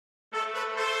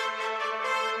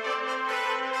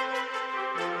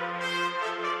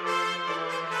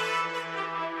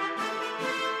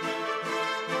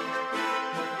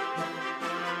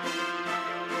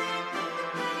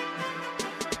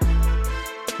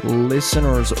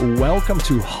Listeners, welcome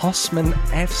to Husman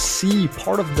FC,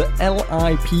 part of the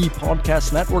LIP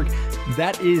Podcast Network.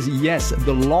 That is, yes,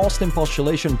 the Lost in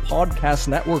Postulation Podcast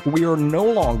Network. We are no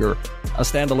longer a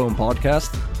standalone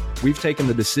podcast. We've taken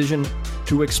the decision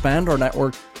to expand our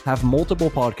network, have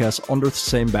multiple podcasts under the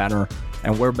same banner,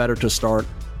 and where better to start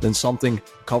than something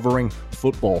covering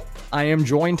football. I am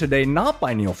joined today not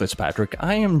by Neil Fitzpatrick.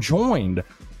 I am joined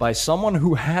by someone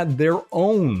who had their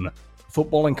own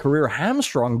footballing career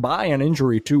hamstrung by an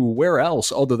injury to where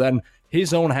else other than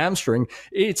his own hamstring.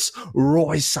 It's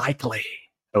Roy Cycley.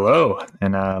 Hello,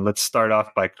 and let's start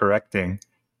off by correcting.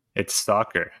 It's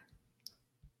soccer.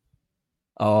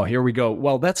 Oh, here we go.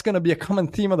 Well, that's going to be a common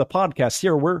theme of the podcast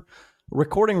here. We're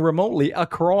recording remotely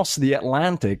across the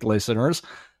Atlantic, listeners,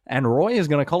 and Roy is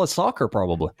going to call it soccer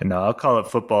probably. And I'll call it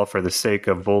football for the sake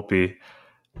of Volpe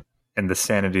and the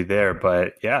sanity there.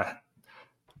 But yeah,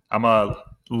 I'm a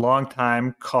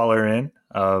long-time caller in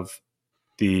of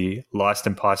the Lost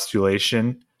in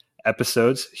Postulation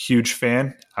episodes. Huge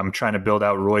fan. I'm trying to build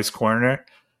out Roy's Corner.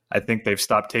 I think they've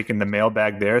stopped taking the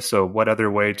mailbag there. So what other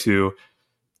way to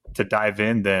dive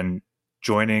in than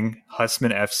joining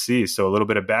Husman FC? So a little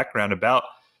bit of background about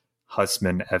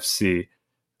Husman FC.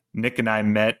 Nick and I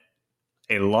met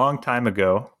a long time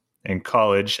ago in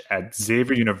college at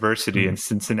Xavier University in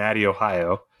Cincinnati,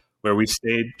 Ohio, where we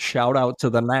stayed. Shout out to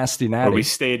the Nasty Natty. Where we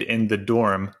stayed in the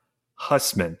dorm,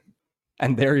 Husman.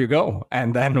 And there you go.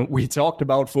 And then we talked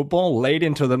about football late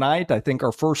into the night. I think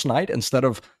our first night, instead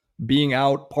of being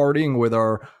out partying with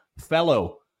our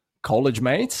fellow college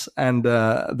mates. And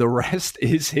the rest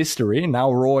is history.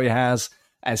 Now Roy has,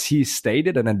 as he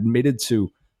stated and admitted to,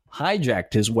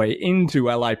 hijacked his way into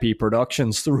LIP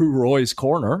Productions through Roy's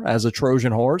Corner as a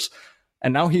Trojan horse.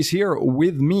 And now he's here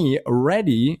with me,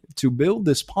 ready to build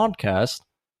this podcast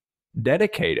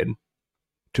dedicated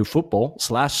to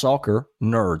football/soccer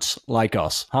nerds like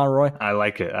us. Huh, Roy? I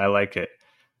like it.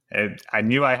 I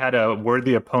knew I had a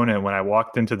worthy opponent when I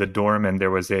walked into the dorm and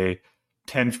there was a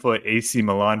 10-foot AC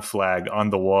Milan flag on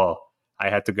the wall.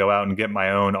 I had to go out and get my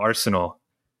own Arsenal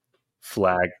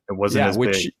flag. It wasn't as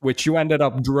big. Which you ended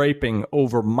up draping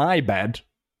over my bed,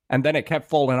 and then it kept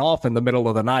falling off in the middle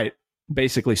of the night,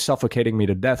 basically suffocating me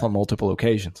to death on multiple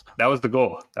occasions. That was the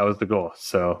goal.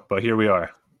 So, but here we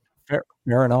are.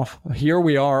 Fair enough. Here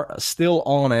we are, still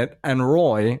on it. And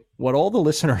Roy, what all the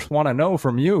listeners want to know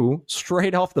from you,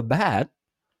 straight off the bat,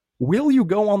 will you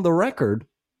go on the record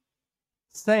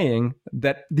saying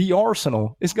that the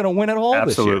Arsenal is going to win it all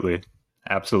this year?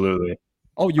 Absolutely.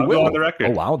 Oh, you I'll will? go on the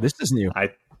record. Oh, wow, this is new.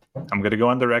 I'm going to go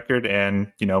on the record,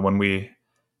 and when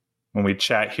we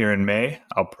chat here in May,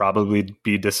 I'll probably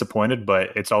be disappointed, but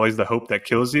it's always the hope that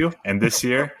kills you. And this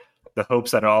year, the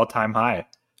hope's at an all-time high.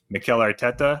 Mikel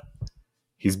Arteta,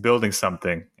 he's building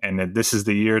something, and this is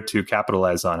the year to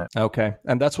capitalize on it. Okay,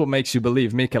 and that's what makes you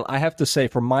believe, Mikel. I have to say,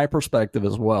 from my perspective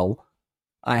as well,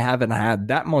 I haven't had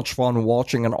that much fun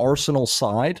watching an Arsenal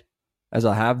side as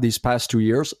I have these past 2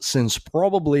 years since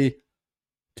probably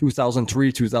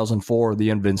 2003, 2004, the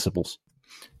Invincibles.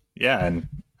 Yeah, and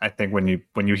I think when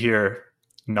you hear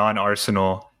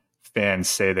non-Arsenal fans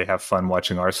say they have fun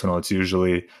watching Arsenal, it's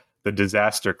usually the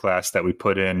disaster class that we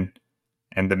put in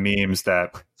and the memes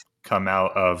that come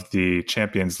out of the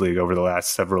Champions League over the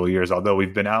last several years. Although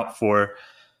we've been out for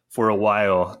a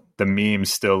while, the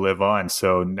memes still live on.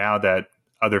 So now that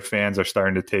other fans are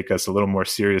starting to take us a little more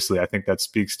seriously, I think that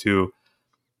speaks to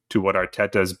what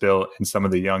Arteta has built and some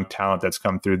of the young talent that's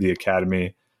come through the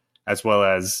academy, as well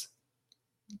as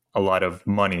a lot of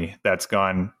money that's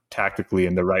gone tactically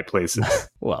in the right places.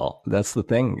 Well, that's the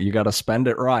thing. You got to spend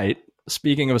it right.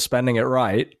 Speaking of spending it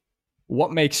right,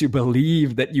 what makes you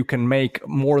believe that you can make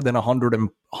more than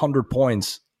 100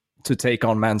 points to take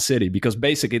on Man City? Because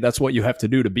basically that's what you have to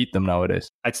do to beat them nowadays.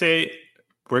 I'd say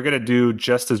we're going to do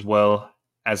just as well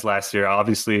as last year.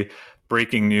 Obviously,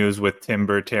 breaking news with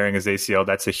Timber tearing his ACL,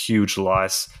 that's a huge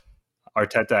loss.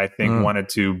 Arteta, I think, wanted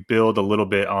to build a little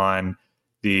bit on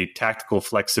the tactical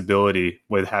flexibility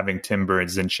with having Timber and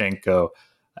Zinchenko,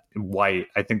 White.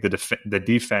 I think the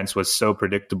defense was so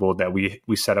predictable that we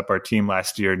set up our team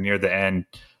last year near the end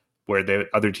where the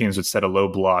other teams would set a low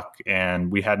block, and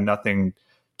we had nothing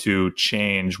to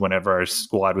change whenever our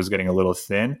squad was getting a little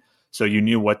thin. So you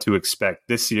knew what to expect.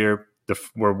 This year,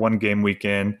 we're one game week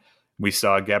in. We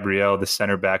saw Gabriel, the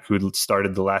center back who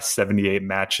started the last 78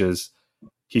 matches.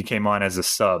 He came on as a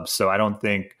sub. So I don't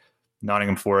think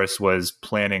Nottingham Forest was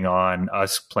planning on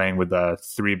us playing with a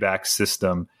 3-back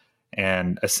system.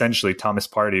 And essentially, Thomas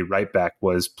Partey, right back,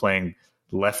 was playing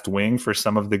left wing for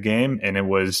some of the game. And it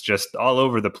was just all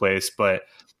over the place. But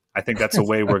I think that's a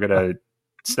way we're going to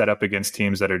set up against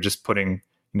teams that are just putting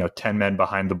 10 men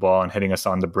behind the ball and hitting us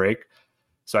on the break.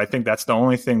 So I think that's the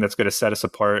only thing that's going to set us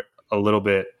apart a little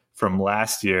bit from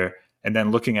last year. And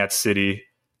then looking at City,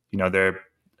 they're,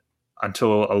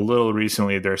 until a little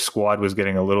recently, their squad was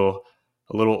getting a little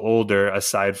older,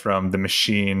 aside from the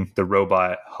machine, the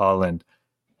robot Haaland.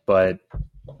 But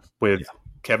with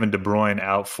Kevin De Bruyne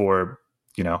out for,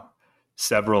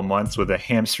 several months with a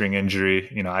hamstring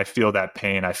injury, I feel that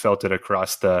pain. I felt it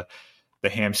across the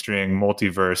hamstring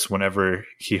multiverse whenever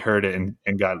he heard it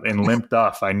and limped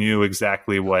off. I knew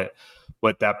exactly what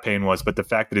that pain was. But the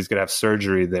fact that he's going to have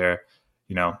surgery there,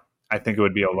 I think it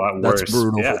would be a lot worse.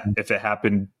 If it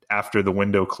happened after the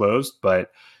window closed.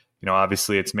 But,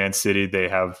 obviously it's Man City. They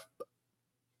have,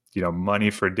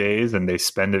 money for days, and they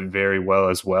spend it very well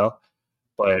as well.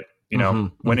 But,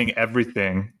 winning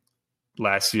everything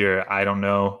last year, I don't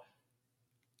know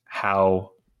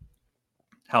how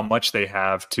much they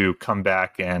have to come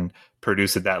back and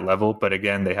produce at that level. But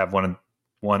again, they have one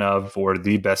of or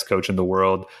the best coach in the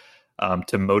world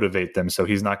to motivate them. So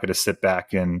he's not going to sit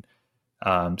back and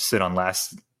sit on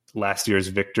last year's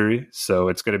victory. So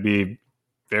it's going to be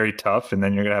very tough. And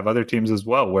then you're going to have other teams as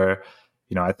well where,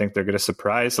 I think they're going to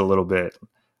surprise a little bit.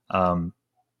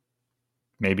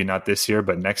 Maybe not this year,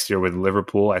 but next year with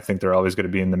Liverpool, I think they're always going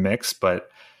to be in the mix.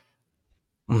 But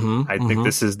I think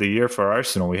this is the year for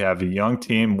Arsenal. We have a young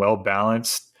team, well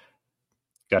balanced,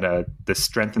 got to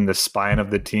strengthen the spine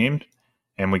of the team,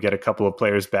 and we get a couple of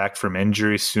players back from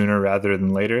injury sooner rather than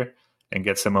later and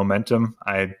get some momentum.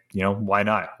 Why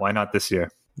not? Why not this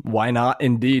year? Why not,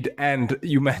 indeed? And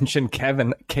you mentioned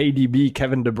KDB,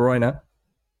 Kevin De Bruyne.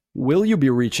 Will you be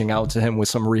reaching out to him with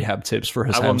some rehab tips for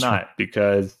his hamstring? I will not,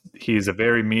 because he's a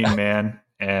very mean man,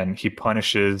 and he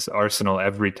punishes Arsenal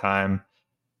every time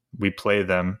we play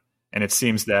them. And it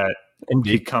seems that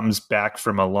he comes back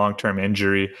from a long-term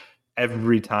injury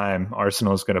every time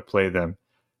Arsenal is going to play them.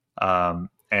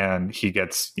 And he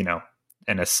gets,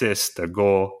 an assist, a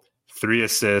goal, 3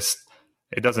 assists.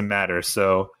 It doesn't matter.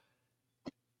 So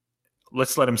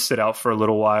let's let him sit out for a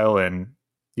little while. And,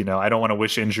 I don't want to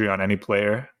wish injury on any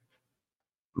player.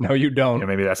 No, you don't.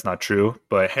 Maybe that's not true.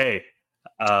 But hey,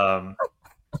 we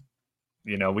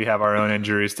have our own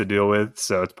injuries to deal with.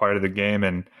 So it's part of the game,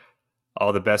 and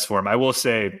all the best for him. I will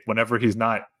say, whenever he's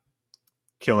not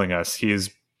killing us, he's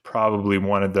probably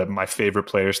one of my favorite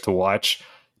players to watch.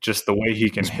 Just the way he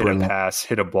can hit a pass,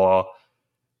 hit a ball,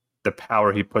 the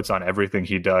power he puts on everything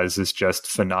he does is just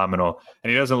phenomenal.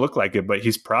 And he doesn't look like it, but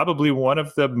he's probably one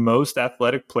of the most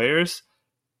athletic players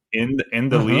in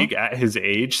the league at his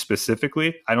age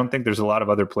specifically. I don't think there's a lot of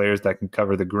other players that can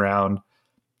cover the ground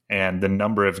and the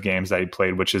number of games that he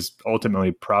played, which is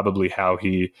ultimately probably how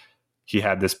he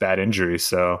had this bad injury.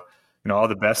 So, all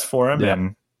the best for him,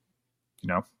 and,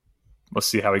 we'll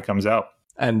see how he comes out.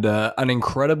 And an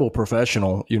incredible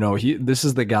professional. This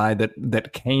is the guy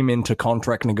that came into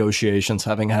contract negotiations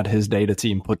having had his data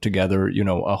team put together,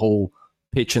 a whole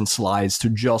pitch and slides to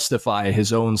justify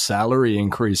his own salary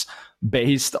increase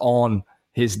based on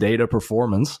his data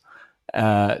performance.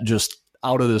 Just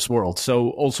out of this world.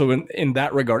 So also in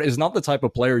that regard, is not the type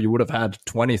of player you would have had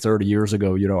 20, 30 years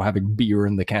ago, having beer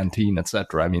in the canteen,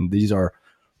 etc. I mean, these are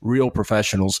real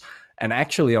professionals. And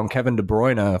actually on Kevin De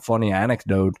Bruyne, a funny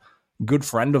anecdote, good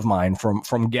friend of mine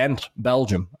from Ghent,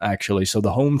 Belgium, actually. So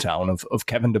the hometown of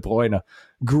Kevin De Bruyne,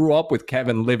 grew up with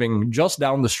Kevin living just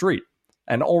down the street.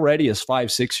 And already as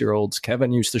 5-6-year-olds,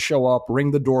 Kevin used to show up,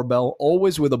 ring the doorbell,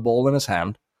 always with a ball in his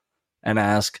hand, and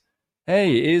ask,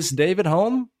 "Hey, is David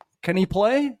home? Can he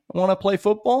play? Want to play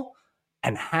football?"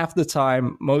 And half the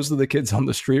time, most of the kids on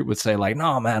the street would say, like,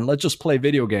 "No, man, let's just play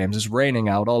video games. It's raining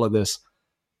out, all of this."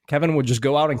 Kevin would just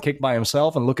go out and kick by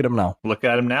himself, and look at him now. Look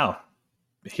at him now.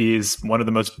 He's one of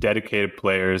the most dedicated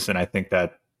players, and I think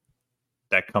that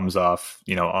comes off,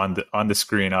 on the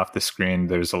screen, off the screen.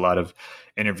 There's a lot of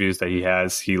interviews that he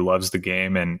has. He loves the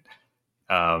game, and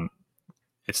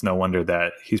it's no wonder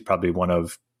that he's probably one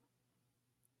of,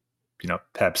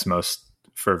 Pep's most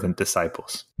fervent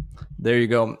disciples. There you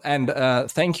go. And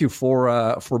thank you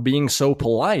for being so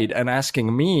polite and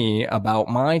asking me about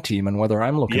my team and whether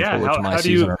I'm looking forward to my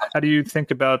season. How do you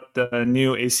think about the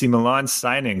new AC Milan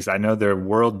signings? I know they're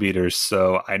world beaters,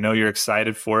 so I know you're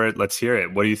excited for it. Let's hear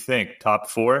it. What do you think? Top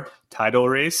 4 title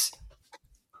race?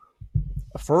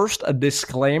 First, a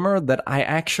disclaimer that I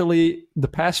actually, the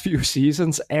past few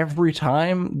seasons, every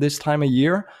time this time of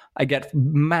year, I get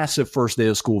massive first day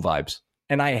of school vibes.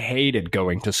 And I hated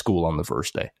going to school on the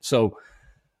first day. So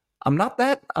I'm not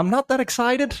that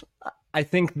excited. I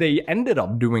think they ended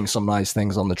up doing some nice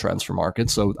things on the transfer market.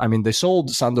 So, I mean, they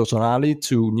sold Sandro Tonali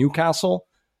to Newcastle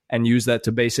and used that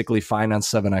to basically finance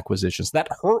 7 acquisitions. That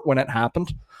hurt when it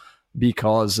happened.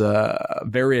 because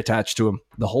very attached to him,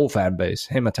 the whole fan base,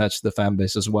 him attached to the fan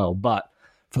base as well. But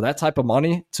for that type of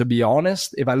money, to be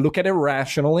honest, if I look at it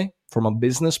rationally from a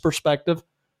business perspective,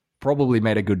 probably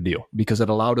made a good deal because it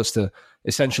allowed us to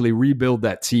essentially rebuild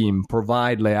that team,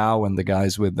 provide Leao and the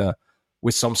guys with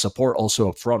some support also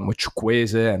up front with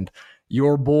Chukwueze and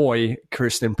your boy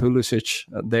Christian Pulisic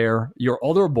there, your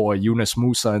other boy Yunus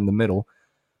Musa in the middle.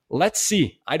 Let's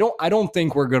see. I don't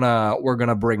think we're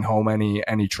gonna bring home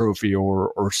any trophy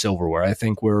or silverware. I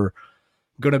think we're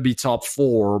gonna be top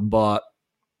 4, but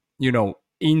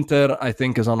Inter I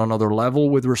think is on another level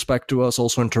with respect to us,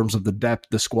 also in terms of the depth,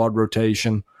 the squad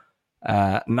rotation.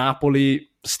 Napoli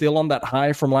still on that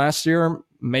high from last year.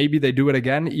 Maybe they do it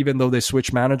again, even though they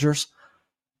switch managers.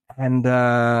 And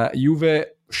Juve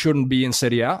shouldn't be in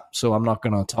Serie A, so I'm not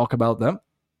going to talk about them,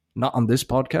 not on this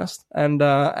podcast. And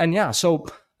yeah, so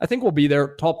I think we'll be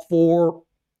there. Top 4,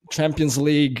 Champions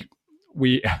League.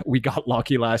 We got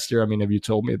lucky last year. I mean, if you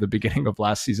told me at the beginning of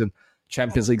last season,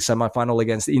 Champions League semifinal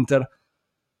against Inter,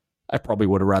 I probably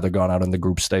would have rather gone out in the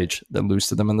group stage than lose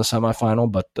to them in the semifinal.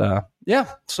 But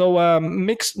yeah, so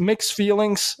mixed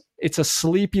feelings. It's a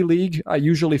sleepy league. I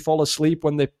usually fall asleep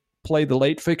when they play the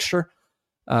late fixture.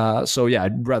 So yeah,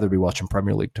 I'd rather be watching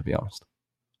Premier League, to be honest.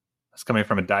 That's coming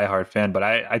from a diehard fan, but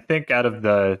I think out of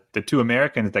the 2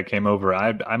 Americans that came over,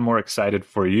 I'm more excited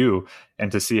for you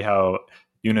and to see how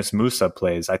Yunus Musa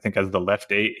plays. I think as the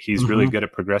left 8, he's really good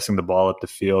at progressing the ball up the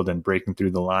field and breaking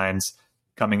through the lines,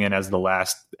 coming in as the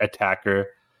last attacker.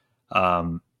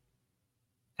 And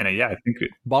yeah, I think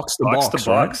box to box,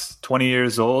 right? 20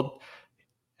 years old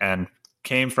and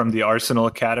came from the Arsenal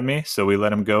Academy, so we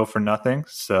let him go for nothing.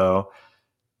 So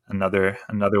another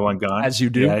one gone. As you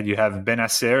do. Yeah, you have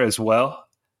Benacer as well,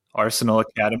 Arsenal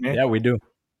Academy. Yeah, we do.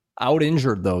 Out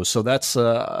injured though, so that's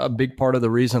a big part of the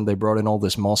reason they brought in all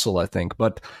this muscle, I think.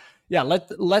 But yeah,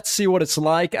 let's see what it's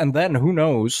like, and then who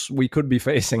knows? We could be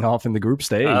facing off in the group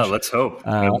stage. Let's hope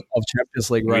of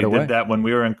Champions League right away. We did that when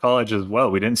we were in college as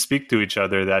well. We didn't speak to each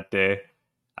other that day.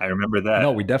 I remember that.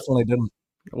 No, we definitely didn't.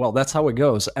 Well, that's how it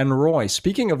goes. And Roy,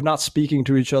 speaking of not speaking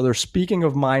to each other, speaking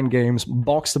of mind games,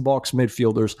 box-to-box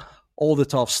midfielders, all the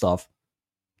tough stuff,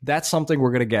 that's something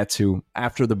we're going to get to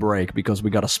after the break because we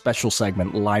got a special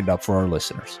segment lined up for our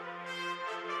listeners.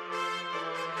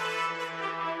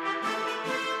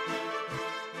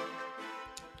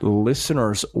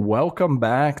 Listeners, welcome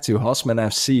back to Husman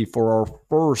FC for our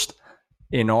first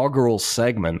inaugural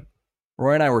segment.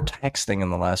 Roy and I were texting in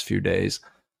the last few days,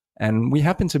 and we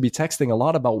happen to be texting a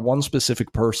lot about one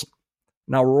specific person.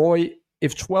 Now, Roy,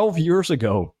 if 12 years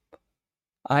ago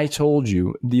I told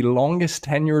you the longest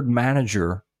tenured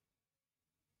manager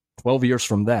 12 years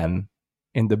from then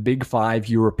in the Big 5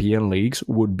 European leagues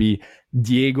would be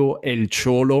Diego El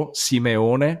Cholo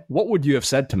Simeone, what would you have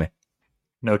said to me?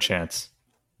 No chance.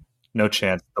 No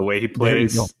chance. The way he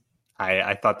plays,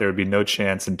 I thought there would be no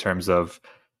chance in terms of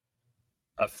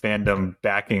a fandom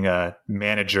backing a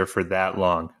manager for that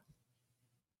long.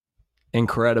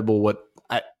 Incredible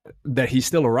that he's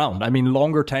still around. I mean,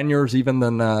 longer tenures even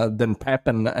than Pep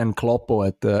and Kloppo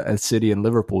at City and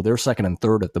Liverpool. They're second and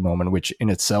third at the moment, which in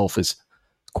itself is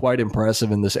quite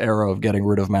impressive in this era of getting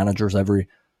rid of managers every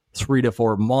 3 to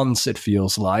 4 months, it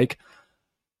feels like.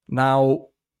 Now,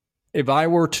 if I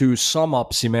were to sum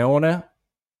up Simeone,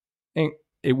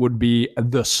 it would be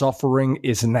the suffering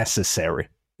is necessary.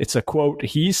 It's a quote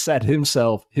he said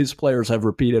himself, his players have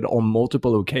repeated on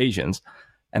multiple occasions.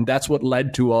 And that's what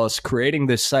led to us creating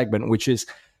this segment, which is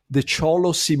the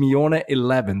Cholo Simeone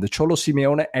 11, the Cholo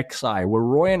Simeone XI, where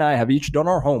Roy and I have each done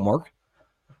our homework.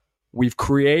 We've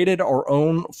created our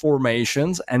own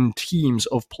formations and teams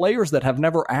of players that have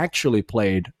never actually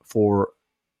played for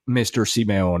Mr.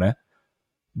 Simeone,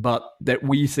 but that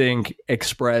we think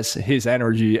express his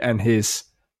energy and his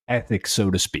ethics,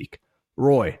 so to speak.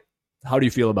 Roy, how do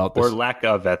you feel about this? Or lack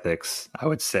of ethics, I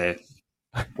would say.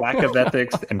 Lack of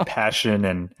ethics and passion,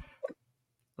 and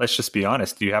let's just be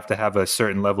honest, you have to have a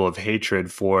certain level of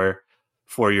hatred for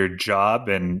your job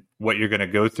and what you're going to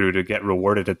go through to get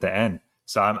rewarded at the end.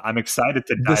 So I'm excited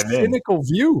to dive in.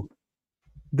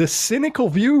 The cynical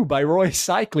view by Roy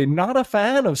Cycli. Not a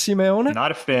fan of Simeone?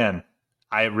 Not a fan.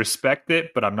 I respect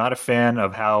it, but I'm not a fan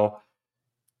of how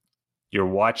you're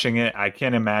watching it. I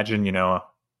can't imagine,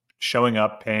 showing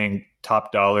up, paying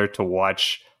top dollar to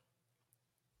watch,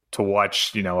 a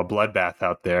bloodbath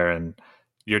out there, and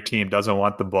your team doesn't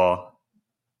want the ball.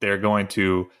 They're going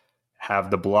to have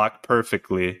the block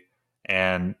perfectly,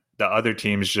 and the other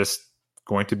team's just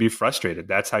going to be frustrated.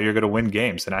 That's how you're going to win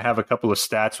games. And I have a couple of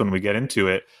stats when we get into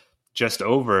it. Just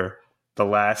over the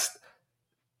last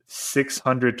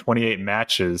 628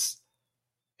 matches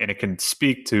and it can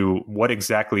speak to what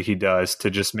exactly he does to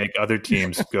just make other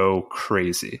teams go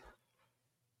crazy.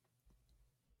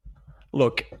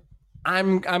 Look,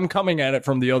 I'm coming at it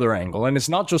from the other angle, and it's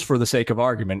not just for the sake of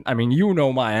argument. I mean, you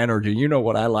know my energy, you know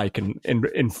what I like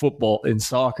in football, in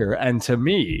soccer, and to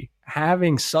me,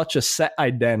 having such a set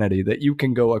identity that you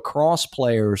can go across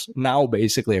players, now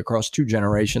basically across 2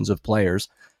 generations of players,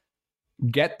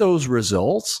 get those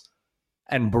results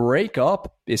and break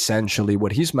up, essentially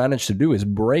what he's managed to do is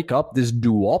break up this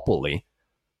duopoly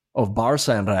of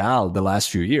Barca and Real the last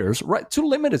few years, right, to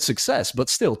limited success, but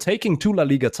still taking 2 La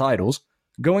Liga titles,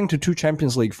 going to 2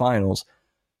 Champions League finals,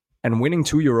 and winning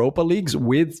 2 Europa Leagues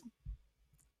with,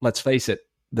 let's face it,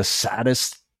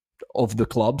 the of the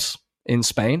clubs in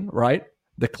Spain, right?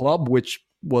 The club which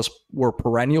were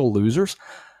perennial losers.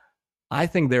 I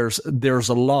think there's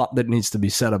a lot that needs to be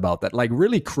said about that, like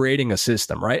really creating a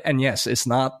system, right? And yes, it's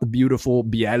not the beautiful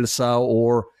Bielsa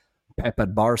or Pep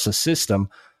at Barca system,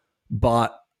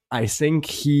 but I think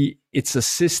it's a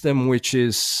system which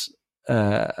is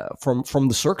from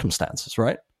the circumstances,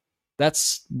 right?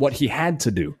 That's what he had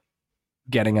to do,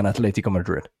 getting an Atletico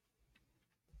Madrid.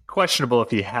 Questionable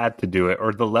if he had to do it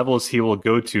or the levels he will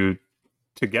go to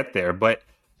get there. But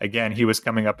again, he was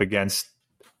coming up against,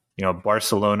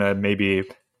 Barcelona maybe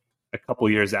a couple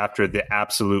years after the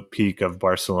absolute peak of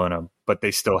Barcelona, but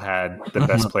they still had the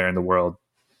best player in the world.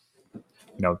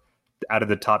 Out of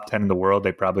the top 10 in the world,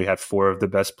 they probably had 4 of the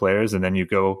best players. And then you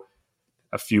go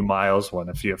a few miles,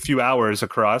 a few hours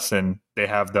across, and they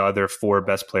have the other 4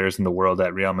 best players in the world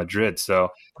at Real Madrid. So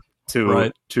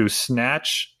to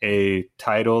snatch a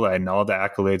title and all the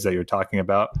accolades that you're talking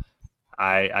about,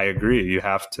 I agree. You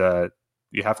have to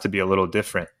be a little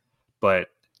different, but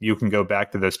you can go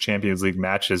back to those Champions League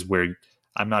matches where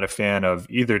I'm not a fan of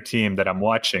either team that I'm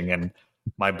watching, and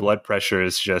my blood pressure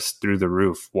is just through the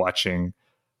roof watching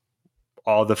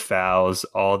all the fouls,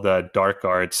 all the dark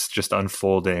arts just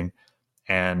unfolding.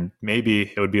 And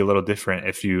maybe it would be a little different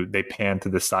if they pan to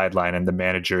the sideline and the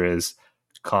manager is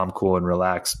calm, cool, and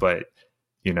relaxed. But,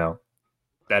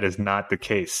 that is not the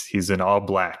case. He's in all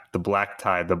black, the black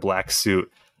tie, the black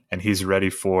suit, and he's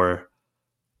ready for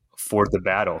the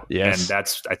battle. Yes. And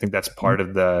I think that's part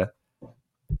of the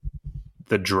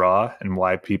draw and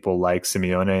why people like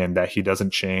Simeone, and that he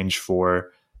doesn't change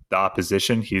for the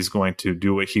opposition. He's going to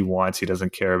do what he wants. He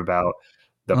doesn't care about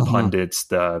the pundits,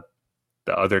 the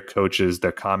other coaches,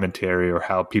 their commentary, or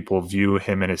how people view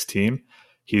him and his team.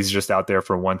 He's just out there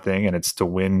for one thing, and it's to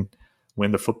win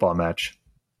the football match.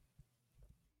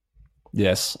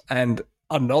 Yes, and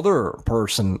another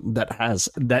person that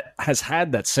has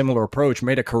had that similar approach,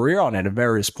 made a career on it at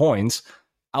various points,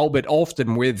 albeit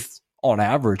often with, on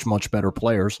average, much better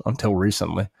players until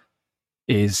recently,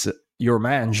 is your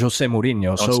man, Jose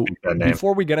Mourinho. So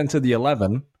before we get into the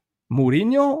 11,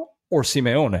 Mourinho or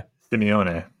Simeone?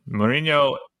 Simeone.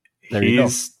 Mourinho,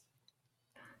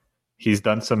 he's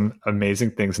done some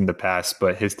amazing things in the past,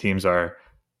 but his teams are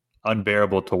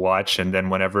unbearable to watch. And then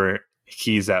whenever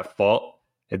he's at fault,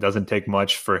 it doesn't take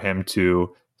much for him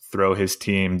to throw his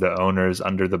team, the owners,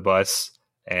 under the bus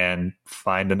and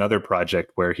find another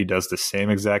project where he does the same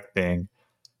exact thing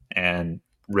and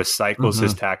recycles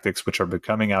his tactics, which are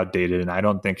becoming outdated. And I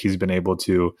don't think he's been able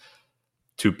to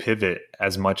pivot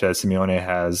as much as Simeone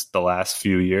has the last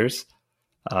few years,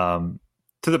 to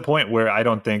the point where I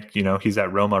don't think, he's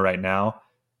at Roma right now.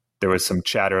 There was some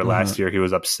chatter last year. He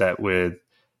was upset with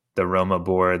the Roma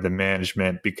board, the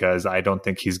management, because I don't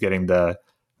think he's getting the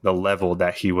level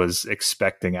that he was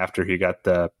expecting after he got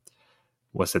the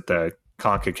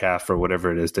CONCACAF or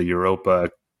whatever it is, the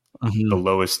Europa, the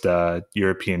lowest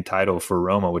European title for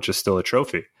Roma, which is still a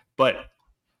trophy. But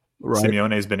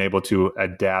Simeone has been able to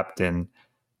adapt and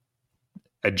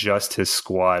adjust his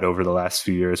squad over the last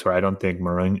few years, where I don't think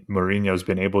Mourinho's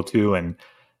been able to. And,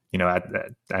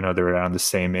 I know they're around the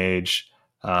same age,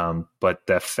 but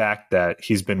the fact that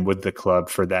he's been with the club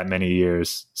for that many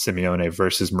years, Simeone,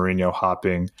 versus Mourinho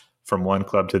hopping from one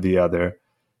club to the other,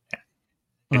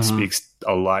 it speaks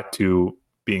a lot to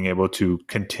being able to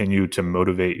continue to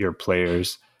motivate your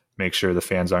players, make sure the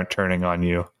fans aren't turning on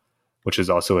you, which is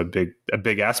also a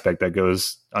big aspect that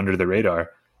goes under the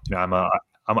radar. I'm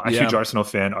a huge Arsenal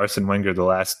fan. Arsene Wenger, the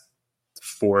last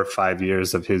 4 or 5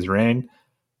 years of his reign,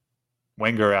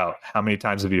 Wenger out. How many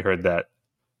times have you heard that?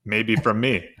 Maybe from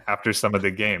me after some of the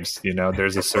games.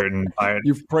 There's a certain Bayern,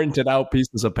 you've printed out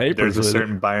pieces of paper. There's a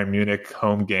certain Bayern Munich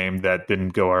home game that didn't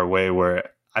go our way, where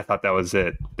I thought that was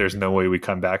it. There's no way we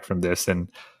come back from this. And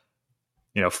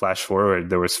flash forward,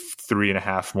 there was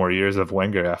 3.5 more years of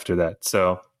Wenger after that.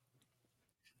 So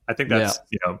I think that's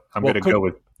I'm going to go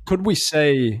with. Could we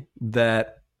say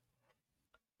that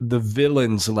the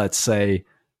villains, let's say,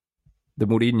 the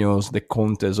Mourinhos, the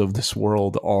Contes of this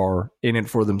world are in it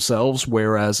for themselves,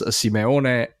 whereas a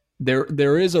Simeone,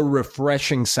 there is a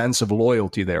refreshing sense of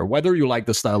loyalty there, whether you like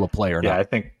the style of play or not. Yeah,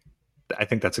 I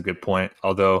think that's a good point.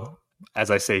 Although,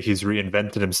 as I say, he's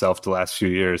reinvented himself the last few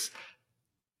years.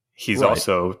 He's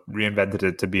also reinvented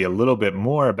it to be a little bit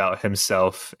more about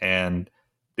himself and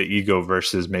the ego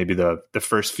versus maybe the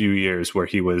first few years where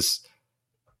he was,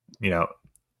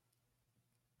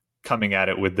 coming at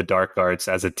it with the dark arts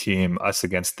as a team, us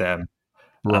against them.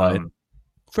 Right.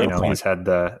 Fair point. He's had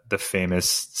the famous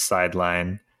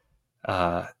sideline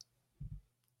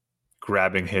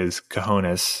grabbing his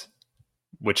cojones,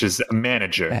 which is a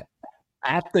manager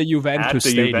at the Juventus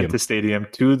Stadium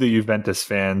to the Juventus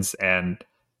fans, and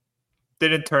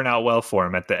didn't turn out well for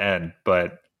him at the end.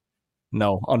 But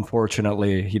no,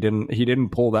 unfortunately, he didn't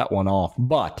pull that one off.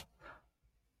 But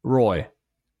Roy,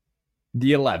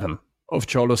 the 11 of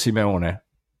Cholo Simeone.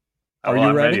 Are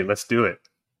you ready? Let's do it.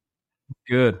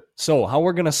 Good. So how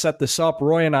we're going to set this up,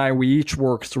 Roy and I, we each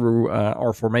work through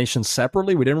our formations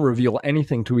separately. We didn't reveal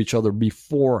anything to each other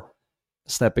before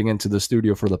stepping into the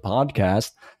studio for the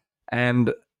podcast.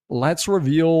 And let's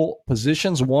reveal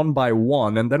positions one by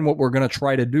one. And then what we're going to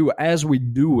try to do as we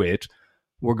do it,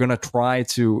 we're going to try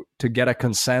to get a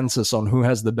consensus on who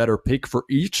has the better pick for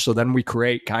each. So then we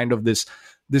create kind of this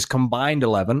combined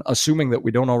 11, assuming that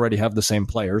we don't already have the same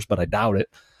players, but I doubt it.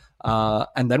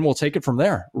 And then we'll take it from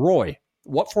there. Roy,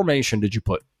 what formation did you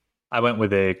put? I went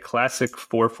with a classic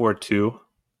 4-4-2,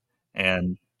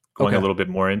 and going a little bit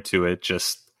more into it,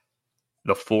 just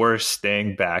the four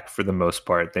staying back for the most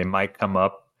part. They might come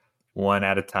up one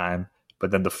at a time,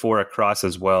 but then the four across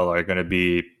as well are going to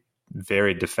be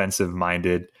very defensive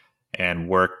minded and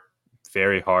work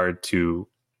very hard to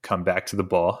come back to the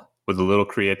ball with a little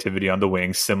creativity on the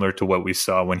wings, similar to what we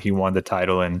saw when he won the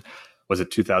title in, was it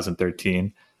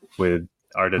 2013, with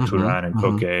Arda Turan and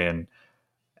Koke. And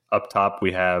up top,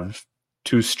 we have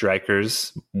two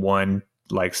strikers. One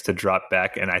likes to drop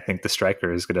back, and I think the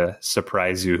striker is going to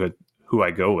surprise you who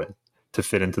I go with to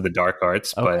fit into the dark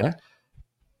arts. Okay. But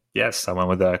yes, I went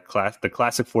with the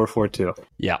classic 4-4-2.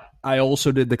 Yeah, I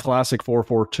also did the classic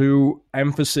 4-4-2.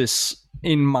 Emphasis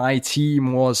in my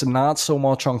team was not so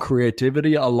much on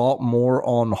creativity, a lot more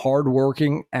on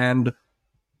hardworking and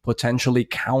potentially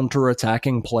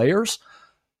counter-attacking players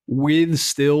with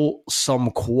still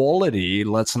some quality.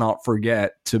 Let's not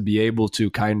forget to be able to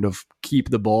kind of keep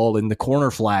the ball in the corner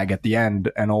flag at the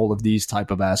end and all of these type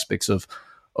of aspects of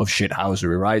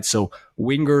shithousery, right? So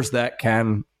wingers that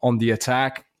can, on the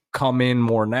attack, come in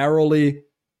more narrowly,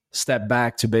 step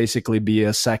back to basically be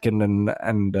a second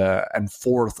and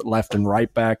fourth left and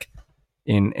right back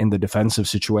in the defensive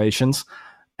situations.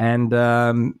 And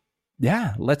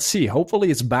let's see.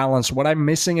 Hopefully it's balanced. What I'm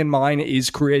missing in mine is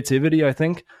creativity, I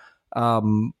think.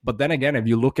 But then again, if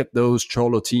you look at those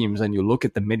Cholo teams and you look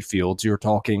at the midfields, you're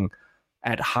talking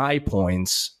at high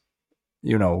points,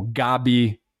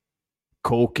 Gabi,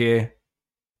 Koke,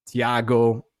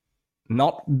 Thiago,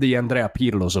 not the Andrea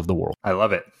Pirlos of the world. I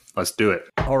love it. Let's do it.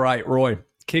 All right, Roy,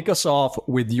 kick us off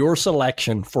with your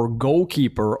selection for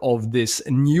goalkeeper of this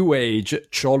new age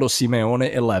Cholo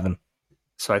Simeone 11.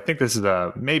 So I think this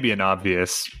is maybe an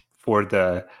obvious for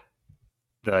the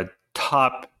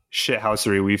top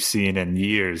shithousery we've seen in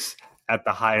years at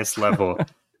the highest level.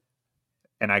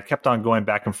 And I kept on going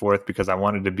back and forth because I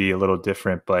wanted to be a little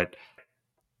different. But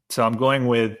so I'm going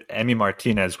with Emi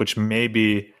Martinez, which may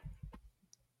be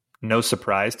no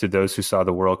surprise to those who saw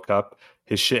the World Cup.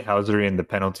 His shithousery and the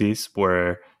penalties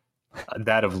were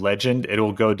that of legend.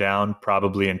 It'll go down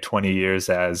probably in 20 years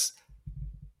as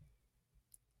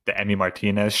the Emi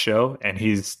Martinez show, and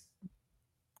he's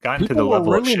gotten to the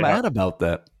level of really mad about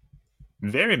that.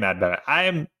 Very mad about it.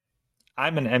 I'm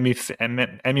an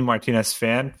Emi Martinez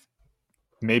fan.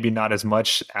 Maybe not as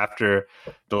much after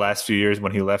the last few years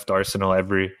when he left Arsenal.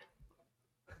 Every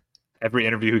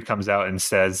interview he comes out and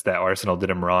says that Arsenal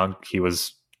did him wrong. He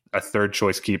was a third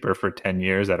choice keeper for 10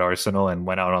 years at Arsenal and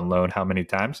went out on loan how many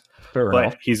times?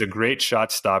 But he's a great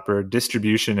shot stopper.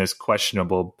 Distribution is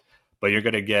questionable, but you're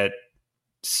going to get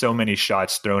so many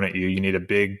shots thrown at you. You need a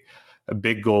big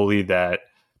goalie that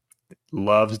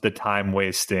loves the time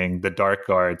wasting, the dark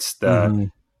arts,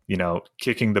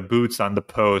 kicking the boots on the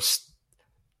post.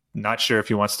 Not sure if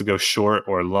he wants to go short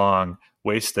or long,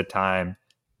 waste the time,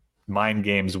 mind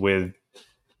games with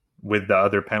the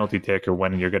other penalty taker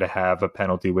when you're going to have a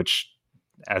penalty, which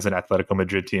as an Atletico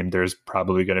Madrid team, there's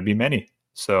probably going to be many.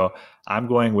 So I'm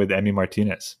going with Emi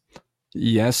Martinez.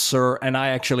 Yes, sir. And I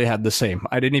actually had the same.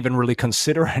 I didn't even really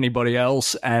consider anybody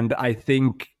else. And I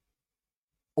think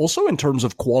also in terms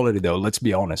of quality, though, let's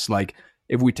be honest, like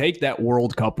if we take that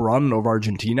World Cup run of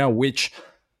Argentina, which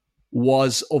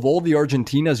was, of all the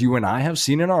Argentinas you and I have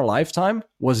seen in our lifetime,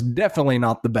 was definitely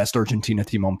not the best Argentina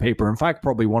team on paper. In fact,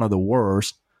 probably one of the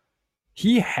worst.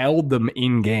 He held them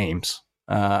in games.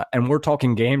 And we're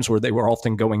talking games where they were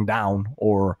often going down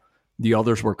or the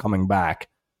others were coming back.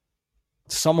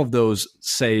 Some of those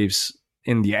saves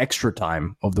in the extra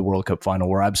time of the World Cup final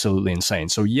were absolutely insane.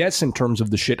 So yes, in terms of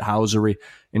the shithousery,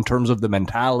 in terms of the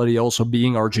mentality, also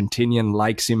being Argentinian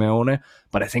like Simeone,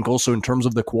 but I think also in terms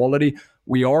of the quality,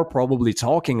 we are probably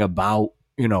talking about,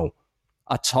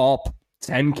 a top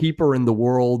 10 keeper in the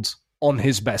world on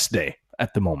his best day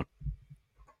at the moment.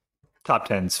 Top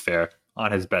 10's fair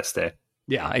on his best day.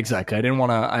 Yeah, exactly. I didn't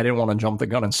want to jump the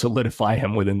gun and solidify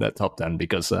him within that top 10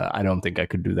 because I don't think I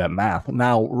could do that math.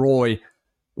 Now, Roy,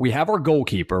 we have our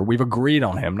goalkeeper. We've agreed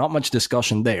on him. Not much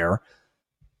discussion there.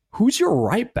 Who's your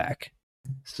right back?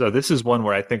 So this is one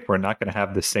where I think we're not going to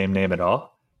have the same name at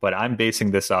all, but I'm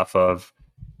basing this off of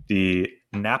the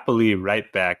Napoli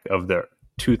right back of the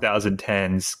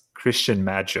 2010s, Christian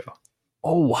Maggio.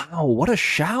 Oh, wow. What a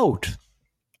shout.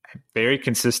 Very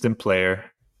consistent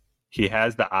player. He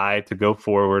has the eye to go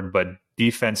forward, but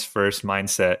defense first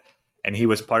mindset. And he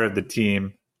was part of the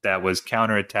team that was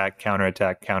counterattack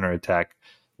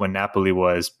when Napoli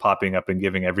was popping up and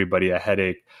giving everybody a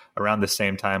headache around the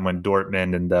same time when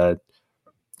Dortmund and the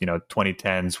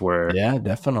 2010s were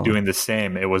definitely doing the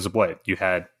same. It was you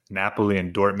had Napoli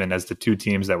and Dortmund as the two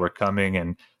teams that were coming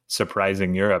and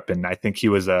surprising Europe. And I think he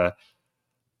was a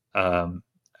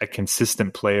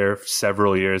consistent player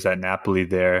several years at Napoli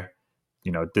there.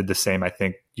 Did the same. I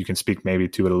think you can speak maybe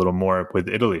to it a little more with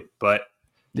Italy, but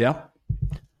yeah.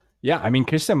 I mean,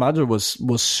 Christian Maggio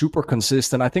was super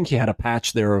consistent. I think he had a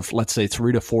patch there of, let's say,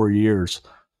 3 to 4 years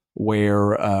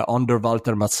where under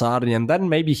Walter Mazzarri, and then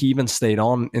maybe he even stayed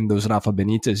on in those Rafa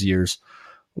Benitez years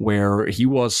where he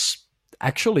was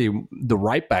actually the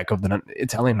right back of the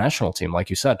Italian national team, like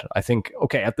you said. I think,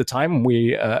 at the time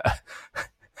we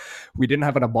didn't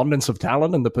have an abundance of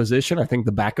talent in the position. I think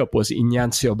the backup was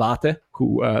Ignazio Abate,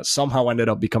 who somehow ended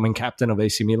up becoming captain of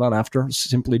AC Milan after,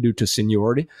 simply due to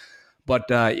seniority. But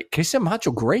Christian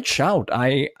Maggio, great shout.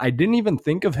 I didn't even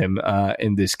think of him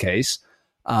in this case.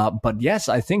 But yes,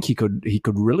 I think he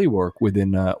could really work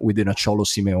within a Cholo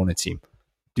Simeone team.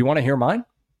 Do you want to hear mine?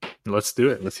 Let's do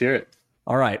it. Let's hear it.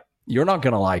 All right. You're not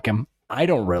going to like him. I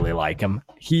don't really like him.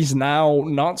 He's now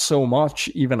not so much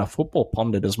even a football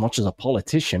pundit as much as a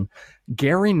politician.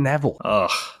 Gary Neville.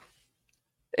 Ugh.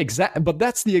 But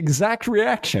that's the exact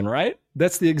reaction, right?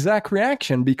 That's the exact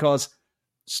reaction because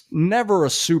never a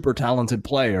super talented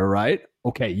player, right?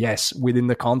 Okay, yes, within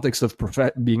the context of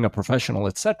being a professional,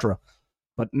 etc.,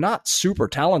 but not super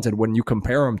talented when you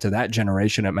compare him to that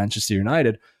generation at Manchester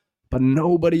United. But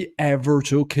nobody ever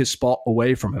took his spot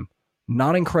away from him.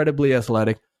 Not incredibly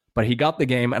athletic, but he got the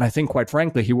game, and I think, quite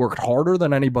frankly, he worked harder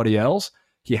than anybody else.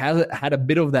 He had a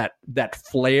bit of that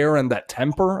flair and that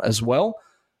temper as well,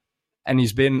 and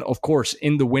he's been, of course,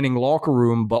 in the winning locker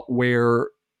room, but where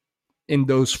in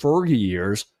those Fergie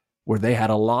years, where they had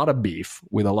a lot of beef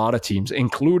with a lot of teams,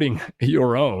 including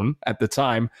your own at the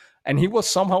time, and he was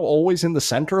somehow always in the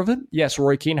center of it. Yes,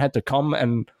 Roy Keane had to come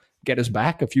and get his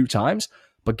back a few times,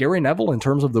 but Gary Neville, in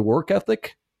terms of the work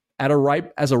ethic,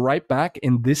 as a right back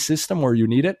in this system where you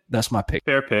need it, that's my pick.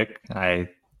 Fair pick.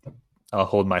 I'll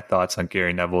hold my thoughts on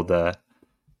Gary Neville, the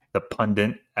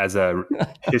pundit, as a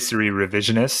history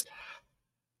revisionist.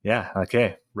 Yeah,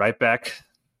 okay. Right back.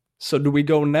 So do we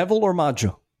go Neville or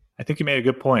Maggio? I think you made a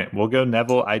good point. We'll go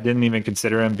Neville. I didn't even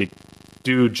consider him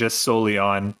due just solely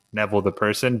on Neville the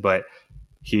person, but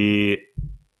he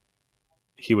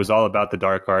was all about the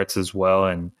dark arts as well,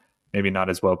 and maybe not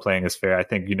as well playing as fair. I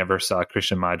think you never saw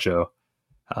Christian Maggio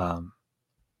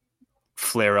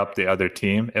flare up the other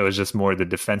team. It was just more the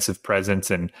defensive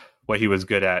presence and what he was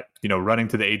good at, running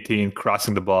to the 18,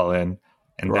 crossing the ball in.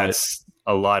 And right. That's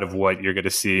a lot of what you're going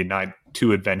to see, not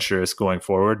too adventurous going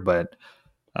forward, but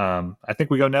I think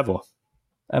we go Neville.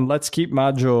 And let's keep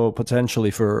Maggio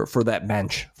potentially for that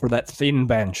bench, for that thin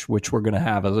bench, which we're going to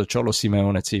have as a Cholo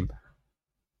Simeone team.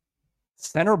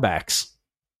 Center backs.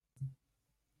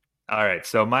 All right,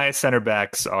 so my center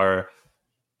backs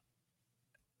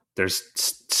there's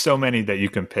so many that you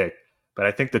can pick, but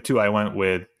I think the two I went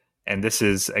with, and this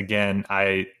is, again,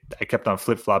 I kept on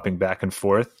flip-flopping back and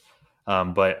forth,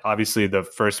 but obviously the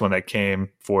first one that came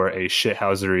for a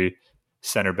shithousery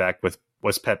center back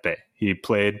was Pepe. He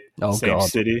played same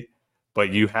city,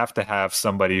 but you have to have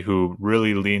somebody who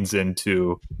really leans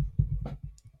into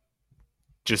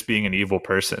just being an evil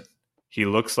person. He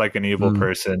looks like an evil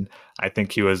person. I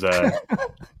think he was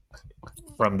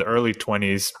from the early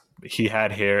 20s, he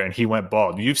had hair and he went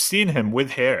bald. You've seen him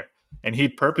with hair, and he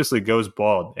purposely goes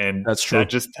bald, and That's true. that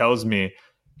just tells me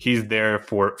he's there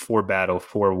for battle,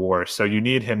 for war. So you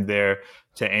need him there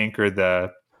to anchor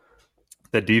the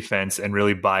defense and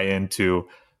really buy into,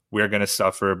 we're going to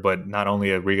suffer, but not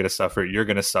only are we going to suffer, you're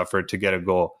going to suffer to get a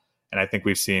goal. And I think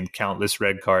we've seen countless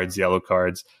red cards, yellow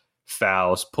cards,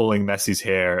 fouls, pulling Messi's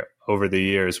hair over the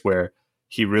years, where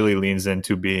he really leans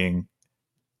into being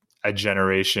a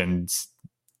generation's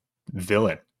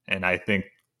villain. And I think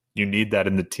you need that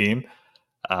in the team.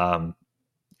 And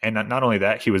not only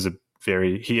that, he is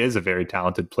a very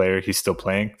talented player. He's still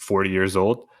playing, 40 years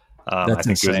old. I think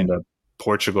insane. he was in the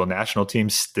Portugal national team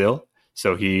still.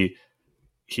 So he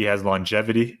has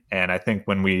longevity. And I think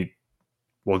when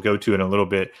we'll go to it in a little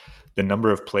bit, the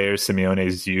number of players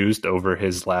Simeone's used over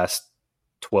his last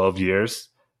 12 years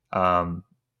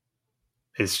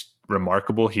is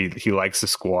remarkable. He likes a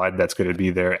squad that's going to be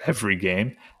there every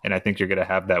game. And I think you're going to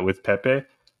have that with Pepe.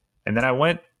 And then I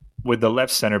went with the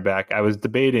left center back. I was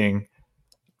debating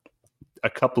a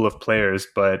couple of players,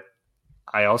 but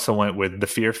I also went with the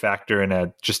fear factor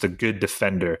and just a good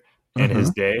defender in his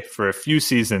day for a few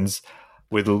seasons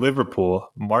with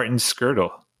Liverpool, Martin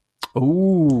Skrtel.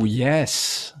 Oh,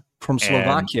 yes. From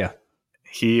Slovakia. And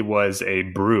he was a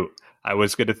brute. I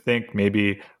was going to think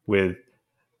maybe with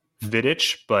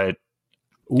Vidic, but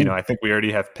I think we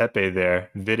already have Pepe there.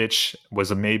 Vidic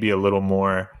was maybe a little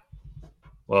more,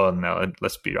 well, no,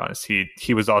 let's be honest.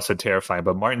 He was also terrifying,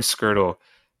 but Martin Skrtel,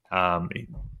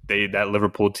 that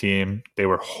Liverpool team, they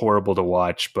were horrible to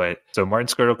watch. But so Martin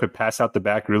Skrtel could pass out the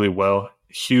back really well,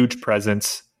 huge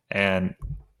presence, and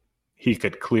he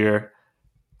could clear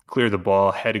the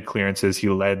ball, headed clearances. He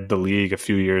led the league a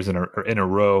few years in a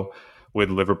row with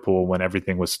Liverpool when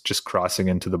everything was just crossing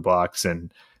into the box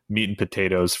and meat and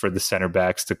potatoes for the center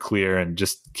backs to clear and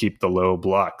just keep the low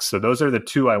blocks. So those are the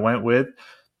two I went with.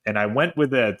 And I went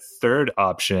with a third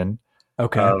option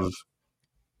of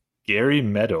Gary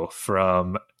Medel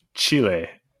from Chile.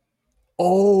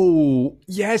 Oh,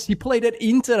 yes. He played at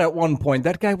Inter at one point.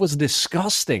 That guy was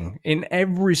disgusting in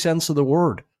every sense of the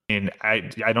word. And I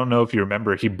don't know if you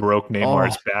remember, he broke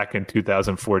Neymar's back in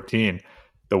 2014,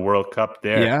 the World Cup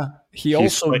there. Yeah. He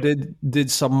also did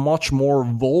some much more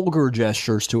vulgar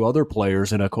gestures to other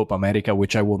players in a Copa America,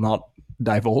 which I will not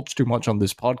divulge too much on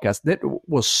this podcast. That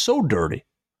was so dirty.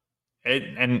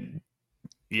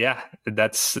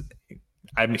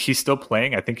 He's still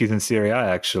playing. I think he's in Serie A,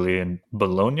 actually, in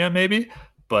Bologna maybe,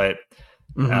 but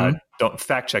don't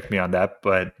fact check me on that.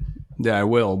 But yeah, I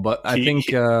will. But I think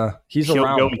he's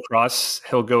around.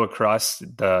 He'll go across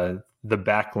the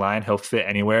back line. He'll fit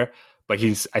anywhere. But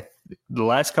the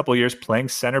last couple of years playing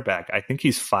center back. I think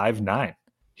he's 5'9".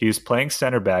 He was playing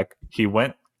center back. He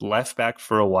went left back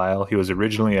for a while. He was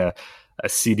originally a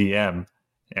CDM.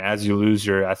 And as you lose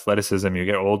your athleticism, you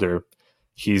get older.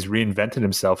 He's reinvented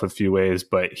himself a few ways,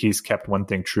 but he's kept one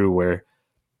thing true, where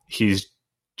he's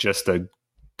just a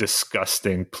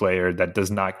disgusting player that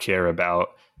does not care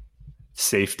about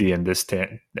safety in this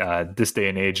day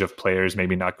and age of players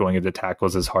maybe not going into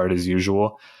tackles as hard as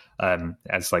usual,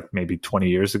 as like maybe 20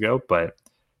 years ago, but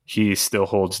he still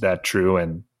holds that true.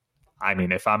 And I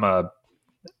mean, if I'm a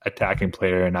attacking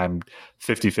player and I'm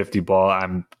 50-50 ball,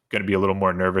 I'm going to be a little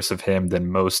more nervous of him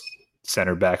than most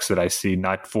center backs that I see,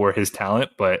 not for his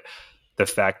talent, but the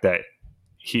fact that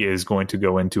he is going to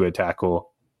go into a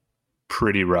tackle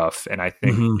pretty rough. And I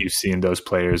think you've seen those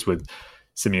players with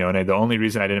Simeone. The only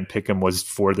reason I didn't pick him was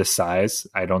for the size.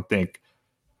 I don't think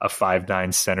a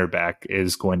 5'9" center back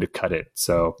is going to cut it.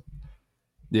 So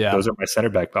yeah, those are my center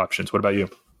back options. What about you?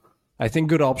 I think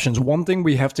good options. One thing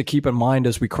we have to keep in mind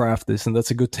as we craft this, and that's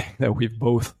a good thing that we've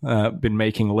both been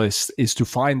making lists, is to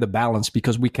find the balance,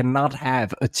 because we cannot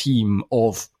have a team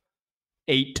of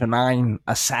 8 to 9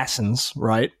 assassins,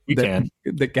 right? We can.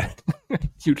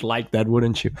 You'd like that,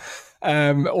 wouldn't you?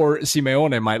 Or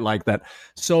Simeone might like that.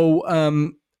 So,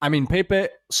 I mean, Pepe,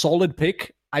 solid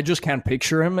pick. I just can't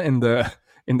picture him in the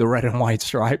red and white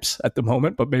stripes at the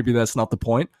moment, but maybe that's not the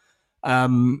point.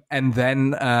 And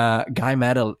then Guy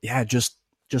Medel, yeah, just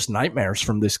nightmares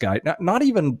from this guy. Not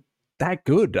even that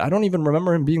good. I don't even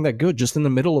remember him being that good, just in the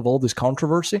middle of all this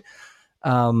controversy.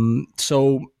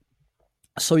 So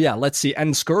yeah, let's see.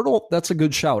 And Skrtel, that's a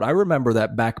good shout. I remember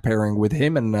that back pairing with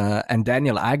him and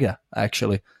Daniel Agge,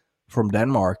 actually, from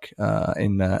Denmark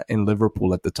in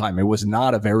Liverpool at the time. It was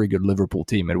not a very good Liverpool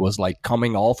team. It was like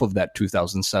coming off of that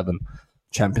 2007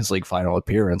 Champions League final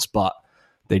appearance, but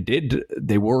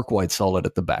they were quite solid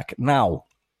at the back. Now,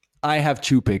 I have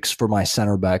 2 picks for my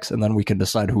center backs, and then we can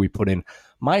decide who we put in.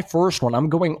 My first one, I'm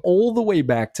going all the way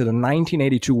back to the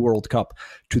 1982 World Cup,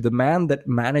 to the man that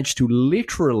managed to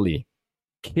literally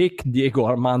kick Diego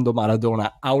Armando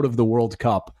Maradona out of the World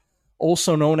Cup,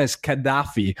 also known as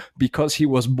Gaddafi, because he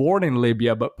was born in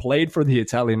Libya but played for the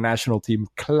Italian national team,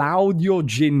 Claudio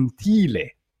Gentile.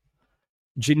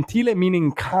 Gentile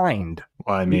meaning kind.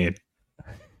 Well, I mean,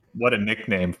 what a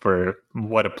nickname for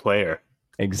what a player.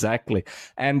 Exactly.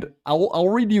 And I'll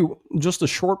read you just a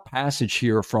short passage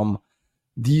here from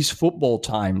These Football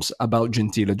Times about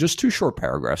Gentile, just 2 short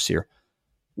paragraphs here,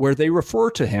 where they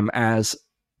refer to him as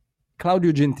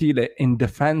Claudio Gentile in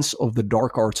defense of the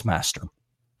dark arts master.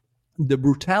 The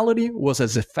brutality was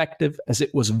as effective as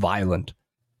it was violent.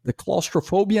 The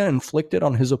claustrophobia inflicted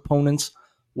on his opponents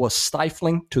was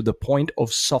stifling to the point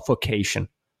of suffocation.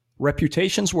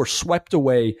 Reputations were swept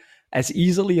away as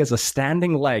easily as a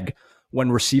standing leg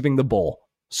when receiving the ball.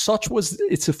 Such was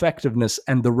its effectiveness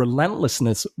and the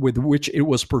relentlessness with which it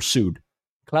was pursued.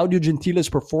 Claudio Gentile's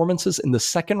performances in the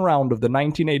second round of the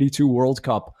 1982 World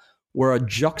Cup were a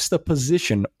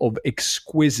juxtaposition of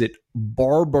exquisite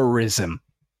barbarism.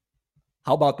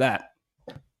 How about that?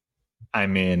 I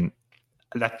mean,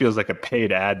 that feels like a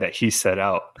paid ad that he set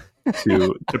out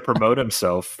to promote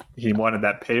himself. He wanted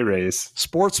that pay raise.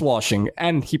 Sports washing,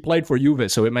 and he played for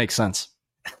Juve, so it makes sense.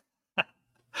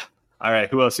 All right,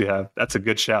 who else you have? That's a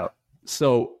good shout.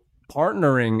 So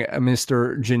partnering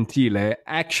Mr. Gentile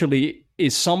actually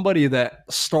is somebody that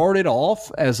started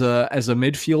off as a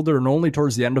midfielder and only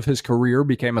towards the end of his career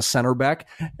became a center back.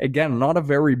 Again, not a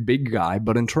very big guy,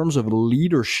 but in terms of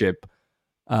leadership,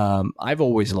 I've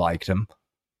always liked him.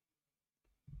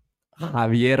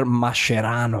 Javier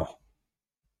Mascherano.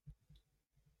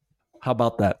 How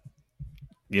about that?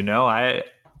 You know,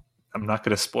 I'm not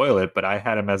going to spoil it, but I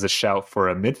had him as a shout for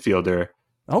a midfielder.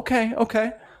 Okay.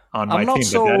 On my team,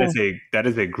 but that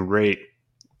is a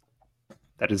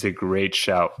great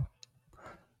shout.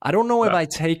 I don't know if I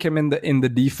take him in the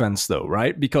defense though,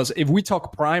 right? Because if we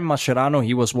talk prime Mascherano,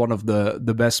 he was one of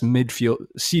the best midfield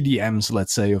CDMs,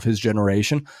 let's say, of his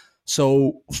generation.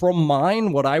 So from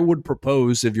mine, what I would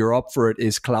propose, if you're up for it,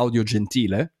 is Claudio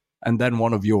Gentile, and then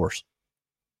one of yours.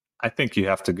 I think you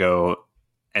have to go,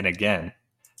 and again,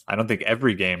 I don't think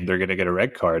every game they're going to get a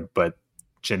red card, but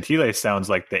Gentile sounds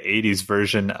like the 80s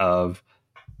version of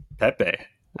Pepe.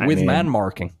 With man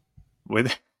marking.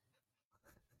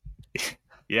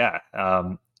 Yeah.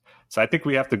 So I think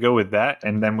we have to go with that,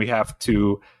 and then we have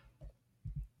to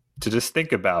just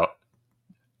think about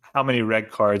how many red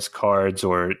cards,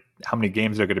 or how many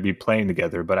games they're going to be playing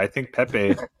together. But I think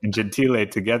Pepe and Gentile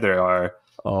together are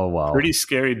pretty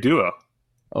scary duo.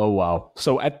 Oh, wow.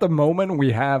 So at the moment,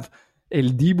 we have El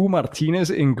Dibu Martinez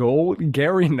in goal,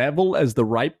 Gary Neville as the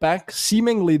right back,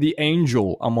 seemingly the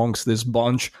angel amongst this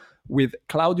bunch, with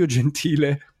Claudio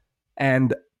Gentile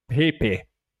and Pepe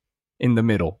in the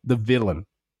middle, the villain.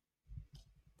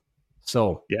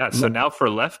 So now for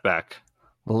left back.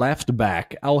 Left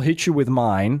back, I'll hit you with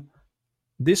mine.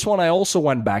 This one I also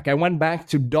went back. I went back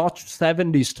to Dutch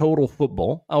 70s total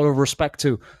football out of respect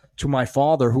to my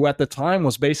father, who at the time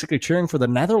was basically cheering for the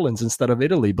Netherlands instead of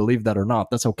Italy, believe that or not.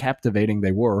 That's how captivating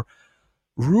they were.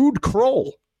 Ruud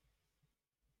Krol.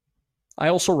 I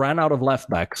also ran out of left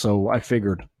back, so I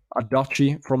figured a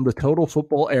Dutchie from the total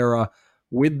football era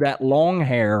with that long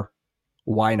hair,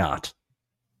 why not?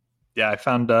 Yeah, I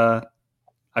found a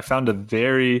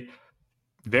very,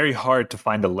 very hard to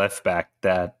find a left back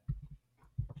that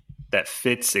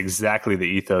fits exactly the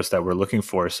ethos that we're looking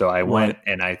for. So I went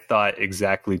and I thought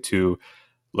exactly to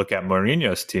look at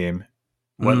Mourinho's team.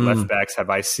 What left backs have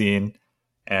I seen?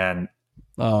 And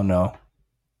oh no.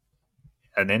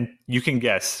 And then you can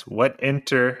guess what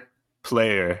Inter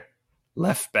player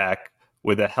left back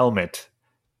with a helmet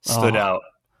stood out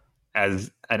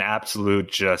as an absolute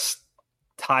just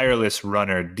tireless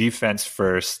runner, defense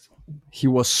first. He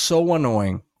was so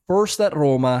annoying. First at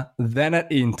Roma, then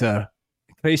at Inter.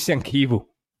 Christian Kivu.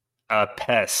 A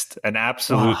pest, an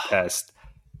absolute pest.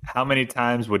 How many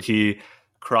times would he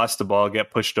cross the ball, get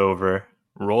pushed over,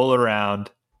 roll around,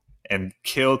 and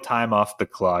kill time off the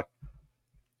clock?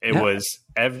 It was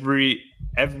every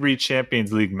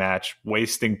Champions League match,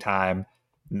 wasting time,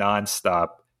 nonstop.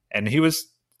 And he was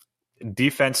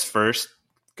defense first,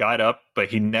 got up, but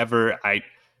he never,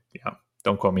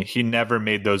 don't quote me, he never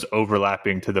made those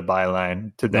overlapping to the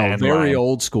byline, to the end line. Very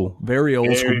old school. Very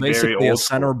old school. Basically a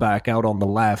center back out on the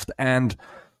left. And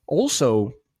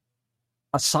also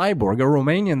a cyborg, a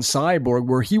Romanian cyborg,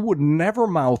 where he would never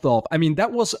mouth off. I mean,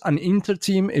 that was an Inter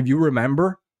team, if you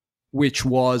remember, which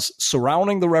was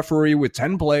surrounding the referee with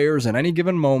 10 players at any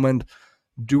given moment.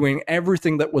 doing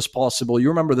everything that was possible. You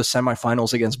remember the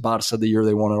semifinals against Barca the year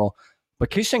they won it all.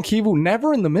 But Christian Kivu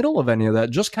never in the middle of any of that,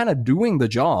 just kind of doing the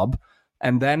job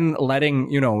and then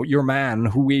letting, your man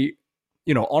who we,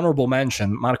 honorable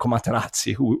mention, Marco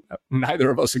Materazzi, who neither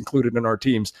of us included in our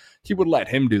teams, he would let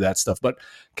him do that stuff. But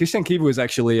Christian Kivu is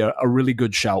actually a really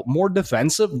good shout. More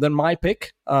defensive than my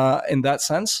pick in that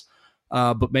sense.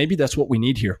 But maybe that's what we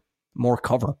need here. More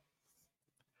cover.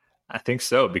 I think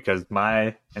so, because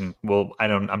I'm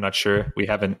not sure. We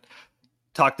haven't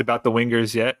talked about the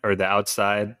wingers yet, or the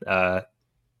outside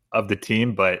of the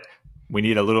team, but we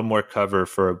need a little more cover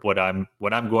for what I'm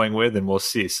going with, and we'll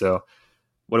see. So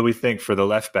what do we think for the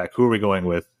left back? Who are we going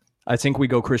with? I think we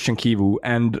go Christian Kivu,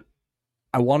 and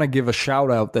I want to give a shout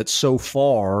out that so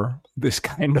far this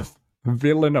kind of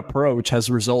villain approach has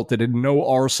resulted in no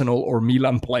Arsenal or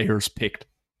Milan players picked.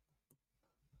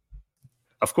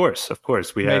 Of course.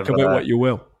 We Make of it what you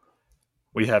will.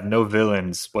 We have no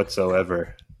villains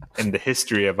whatsoever in the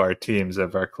history of our teams,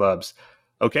 of our clubs.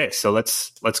 Okay, so let's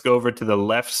go over to the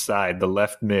left side, the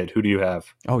left mid. Who do you have?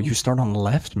 Oh, you start on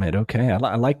left mid. Okay,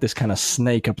 I like this kind of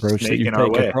snake approach that you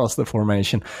take across the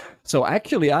formation. So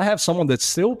actually, I have someone that's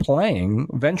still playing,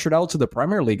 ventured out to the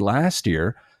Premier League last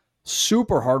year,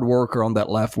 super hard worker on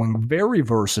that left wing, very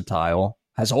versatile,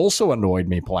 has also annoyed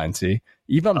me plenty.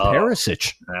 Ivan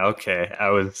Perisic. Okay,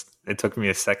 it took me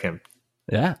a second.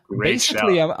 Yeah, Great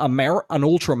basically shout. an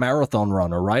ultra marathon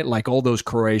runner, right? Like all those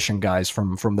Croatian guys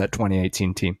from that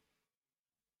 2018 team.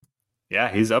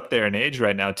 Yeah, he's up there in age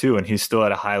right now too, and he's still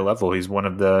at a high level. He's one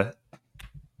of the.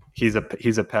 He's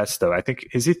a pesto. I think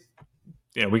is he.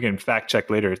 We can fact check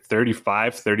later.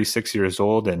 35, 36 years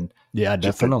old, and yeah,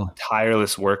 definitely a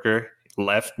tireless worker.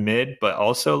 Left mid, but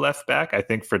also left back. I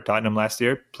think for Tottenham last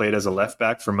year, played as a left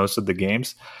back for most of the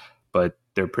games, but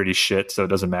they're pretty shit, so it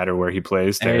doesn't matter where he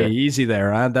plays. Hey, easy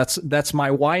there. Huh? That's my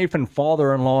wife and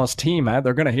father-in-law's team. Huh?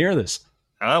 They're going to hear this.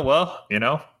 Well,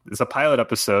 it's a pilot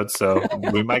episode, so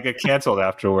we might get canceled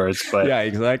afterwards. But yeah,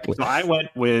 exactly. So I went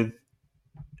with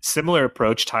similar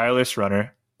approach, tireless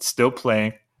runner, still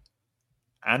playing,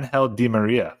 Angel Di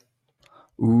Maria.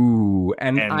 Ooh,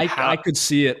 and I could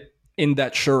see it in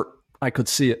that shirt. I could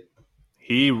see it.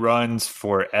 He runs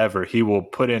forever. He will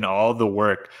put in all the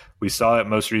work. We saw it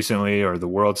most recently, or the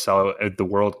world saw it at the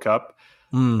World Cup.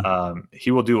 He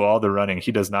will do all the running.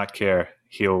 He does not care.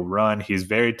 He'll run. He's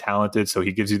very talented, so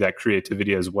he gives you that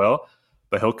creativity as well.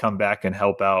 But he'll come back and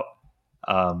help out.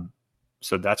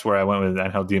 So that's where I went with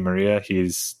Angel Di Maria.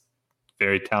 He's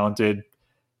very talented,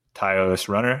 tireless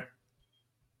runner.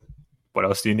 What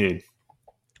else do you need?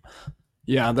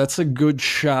 Yeah, that's a good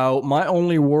shout. My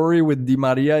only worry with Di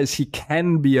Maria is he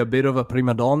can be a bit of a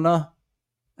prima donna,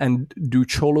 and do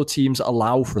Cholo teams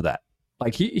allow for that?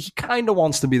 Like he kind of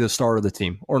wants to be the star of the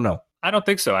team, or no? I don't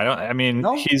think so.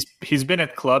 No? He's been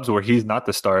at clubs where he's not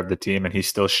the star of the team, and he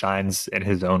still shines in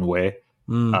his own way.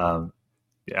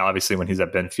 Obviously, when he's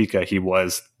at Benfica, he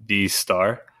was the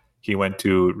star. He went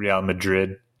to Real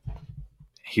Madrid.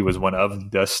 He was one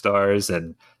of the stars,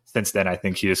 and since then, I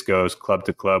think he just goes club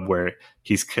to club where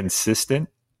he's consistent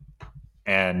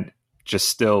and just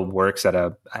still works at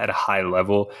a high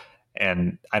level.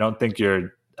 And I don't think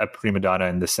you're a prima donna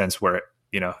in the sense where,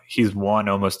 he's won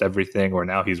almost everything, or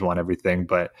now he's won everything,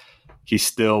 but he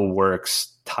still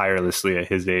works tirelessly at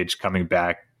his age, coming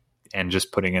back and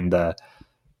just putting in the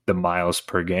miles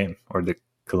per game, or the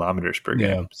kilometers per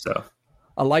game. So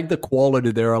I like the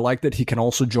quality there. I like that he can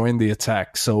also join the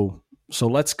attack. So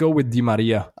let's go with Di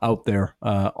Maria out there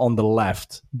on the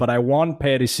left. But I want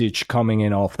Perisic coming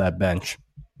in off that bench.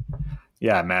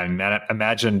 Yeah, man.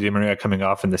 Imagine Di Maria coming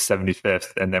off in the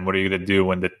 75th, and then what are you going to do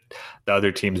when the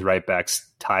other team's right back's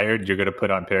tired? You're going to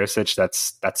put on Perisic?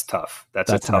 That's tough.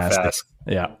 That's a tough nasty. Ask.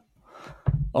 Yeah.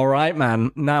 All right, man.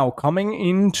 Now, coming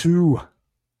into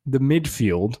the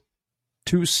midfield,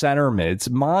 two center mids.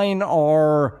 Mine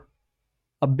are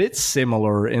a bit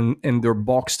similar in their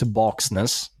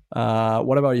box-to-boxness.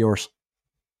 What about yours?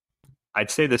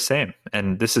 I'd say the same.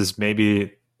 And this is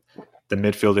maybe the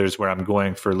midfielders where I'm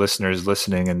going for listeners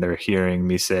listening, and they're hearing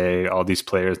me say all these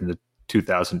players in the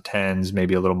 2010s,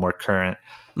 maybe a little more current.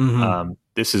 Mm-hmm.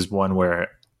 This is one where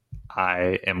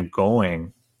I am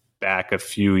going back a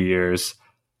few years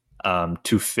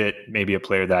to fit maybe a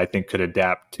player that I think could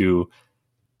adapt to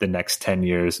the next 10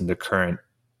 years and the current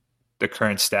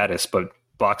status, but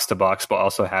box to box, but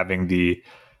also having the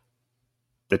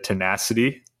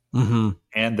tenacity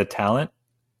and the talent.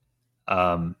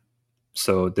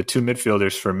 So the two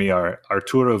midfielders for me are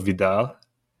Arturo Vidal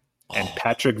and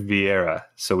Patrick Vieira.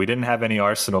 So we didn't have any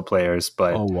Arsenal players,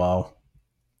 but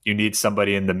you need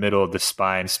somebody in the middle of the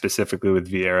spine, specifically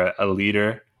with Vieira, a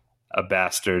leader, a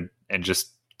bastard, and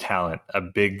just talent, a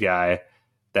big guy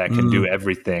that can do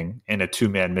everything in a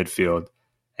two-man midfield.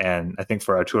 And I think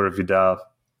for Arturo Vidal,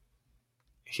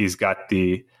 he's got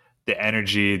the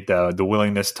energy, the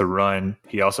willingness to run.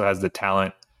 He also has the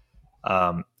talent,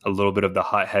 a little bit of the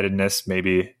hot-headedness,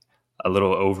 maybe a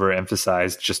little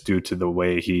overemphasized just due to the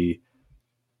way he,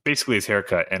 basically his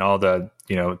haircut and all the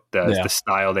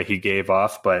style that he gave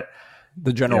off, but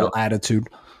the general attitude.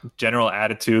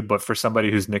 But for somebody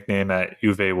whose nickname at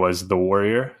Juve was the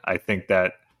Warrior, I think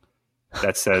that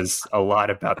says a lot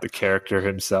about the character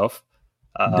himself.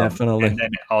 Definitely. And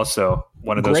then also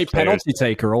one of those great players, penalty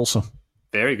taker also.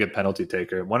 Very good penalty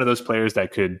taker. One of those players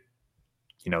that could,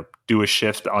 do a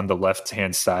shift on the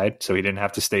left-hand side, so he didn't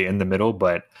have to stay in the middle,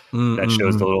 but that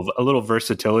shows a little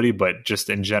versatility, but just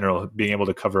in general, being able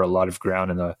to cover a lot of ground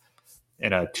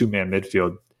in a two-man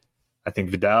midfield. I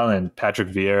think Vidal and Patrick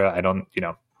Vieira,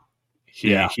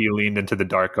 he leaned into the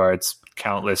dark arts,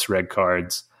 countless red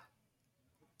cards,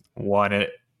 won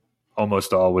it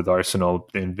almost all with Arsenal,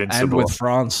 invincible. And with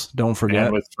France, don't forget.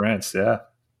 And with France, yeah.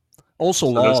 Also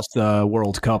lost the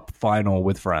World Cup final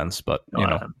with France, but we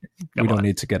don't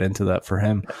need to get into that for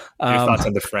him. Your thoughts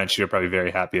on the French, you're probably very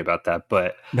happy about that.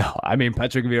 But no, I mean,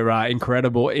 Patrick Vieira,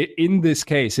 incredible. In this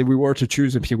case, if we were to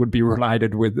choose him, he would be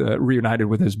reunited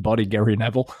with his buddy Gary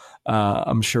Neville.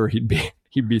 I'm sure he'd be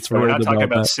thrilled. We're not talking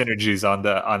about that. Synergies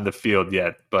on the field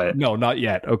yet, but no, not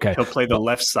yet. Okay, he'll play the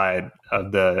left side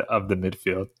of the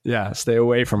midfield. Yeah, stay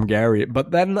away from Gary.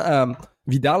 But then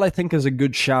Vidal, I think, is a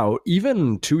good shout.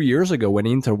 Even 2 years ago, when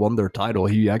Inter won their title,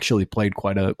 he actually played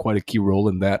quite a key role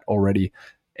in that. Already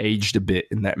aged a bit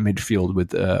in that midfield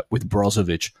with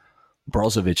Brozovic.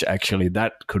 Brozovic, actually,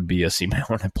 that could be a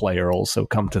Simeone player also,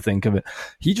 come to think of it.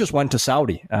 He just went to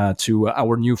Saudi, to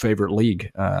our new favorite league,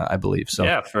 I believe. So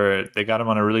yeah, they got him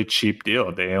on a really cheap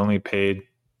deal. They only paid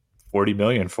 40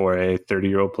 million for a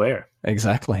 30-year-old player.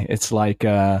 Exactly. It's like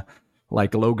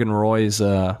Logan Roy's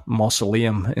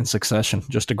mausoleum in Succession.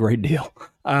 Just a great deal.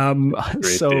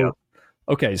 Deal.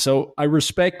 Okay, so I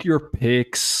respect your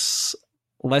picks.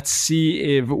 Let's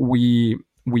see if we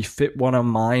fit one of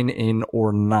mine in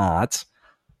or not.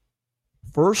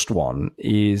 First one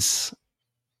is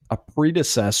a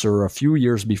predecessor a few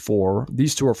years before.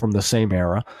 These two are from the same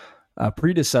era. A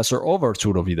predecessor of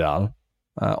Arturo Vidal.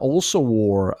 Also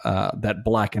wore that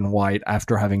black and white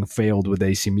after having failed with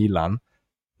AC Milan.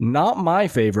 Not my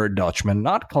favorite Dutchman,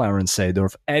 not Clarence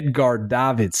Seedorf, Edgar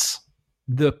Davids,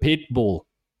 the Pitbull,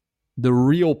 the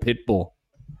real Pitbull.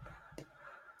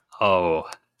 Oh,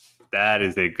 that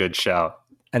is a good shout.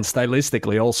 And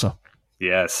stylistically also.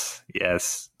 Yes.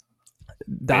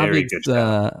 Davids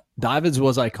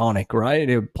was iconic, right?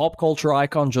 A pop culture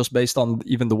icon just based on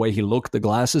even the way he looked, the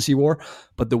glasses he wore,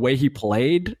 but the way he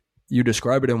played, you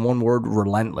describe it in one word,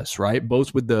 relentless, right?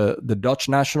 Both with the Dutch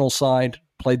national side,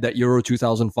 played that Euro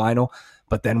 2000 final,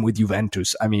 but then with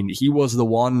Juventus. I mean, he was the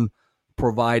one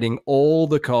providing all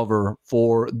the cover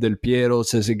for Del Piero,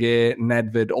 Trezeguet,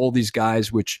 Nedved, all these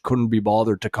guys which couldn't be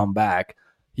bothered to come back.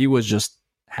 He was just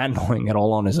handling it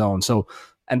all on his own. So,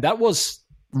 and that was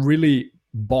really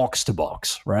box to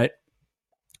box, right?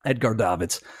 Edgar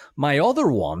Davids. My other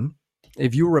one,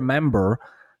 if you remember,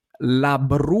 La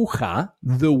Bruja,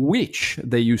 the witch,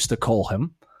 they used to call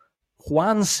him,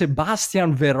 Juan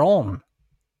Sebastian Veron.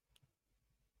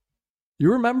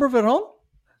 You remember Veron?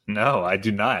 No, I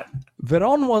do not.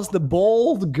 Veron was the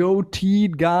bald,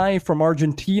 goateed guy from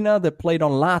Argentina that played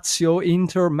on Lazio,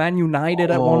 Inter, Man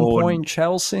United at one point,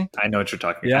 Chelsea. I know what you're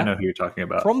talking about. I know who you're talking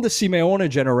about. From the Simeone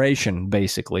generation,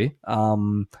 basically.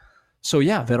 So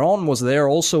yeah, Veron was there,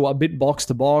 also a bit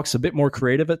box-to-box, a bit more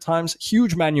creative at times.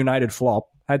 Huge Man United flop.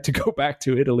 Had to go back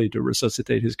to Italy to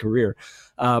resuscitate his career.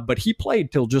 But he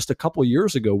played till just a couple of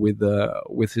years ago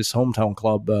with his hometown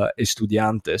club,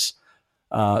 Estudiantes.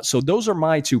 So those are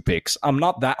my two picks. I'm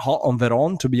not that hot on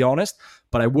Veron, to be honest,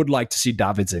 but I would like to see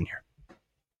Davids in here.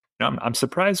 I'm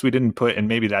surprised we didn't put, and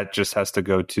maybe that just has to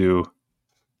go to,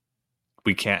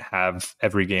 we can't have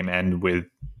every game end with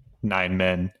 9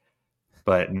 men,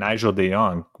 but Nigel de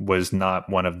Jong was not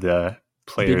one of the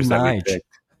players that we picked.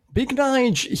 Big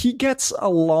Nige, he gets a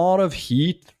lot of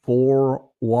heat for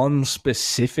one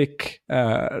specific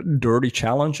dirty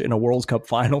challenge in a World Cup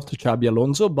final to Xabi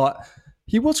Alonso, but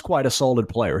he was quite a solid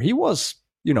player. He was,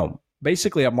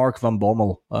 basically a Mark van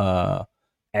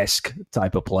Bommel-esque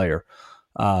type of player.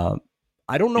 I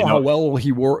don't know how well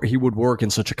he would work in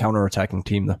such a counter-attacking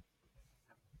team, though.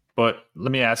 But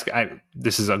let me ask,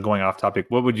 this is going off topic.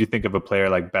 What would you think of a player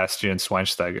like Bastian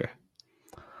Schweinsteiger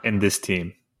in this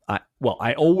team?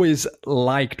 I always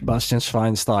liked Bastian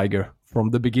Schweinsteiger from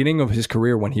the beginning of his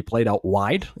career when he played out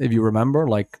wide, if you remember,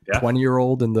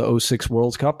 20-year-old in the 2006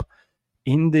 World Cup.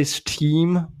 in this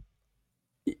team.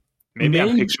 Maybe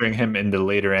I'm picturing him in the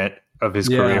later end of his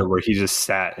career where he just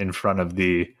sat in front of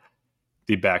the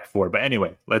back four. But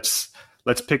anyway, let's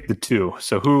pick the two.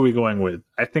 So who are we going with?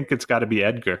 I think it's got to be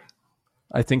Edgar.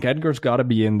 I think Edgar's got to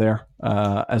be in there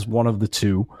as one of the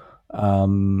two.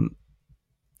 And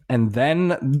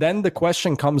then the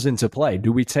question comes into play: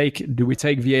 Do we take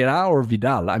Vieira or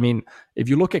Vidal? I mean, if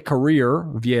you look at career,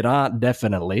 Vieira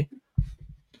definitely.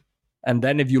 And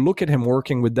then if you look at him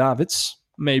working with Davids,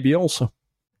 maybe also.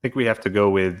 I think we have to go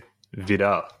with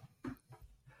Vidal.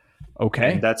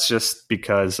 Okay. And that's just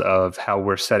because of how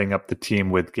we're setting up the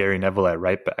team with Gary Neville at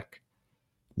right back.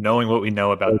 Knowing what we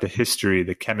know about the history,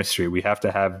 the chemistry, we have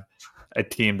to have a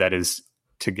team that is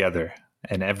together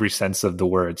in every sense of the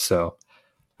word. So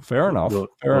fair enough. We'll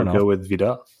go with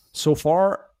Vidal. So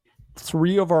far,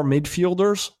 3 of our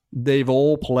midfielders, they've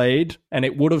all played, and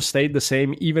it would have stayed the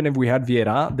same even if we had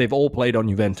Vieira. They've all played on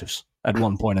Juventus at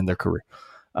one point in their career.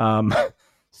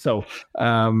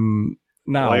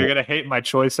 Now, well, you're going to hate my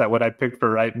choice at what I picked for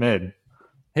right mid.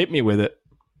 Hit me with it.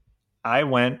 I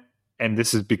went, and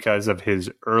this is because of his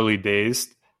early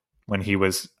days when he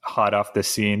was hot off the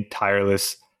scene,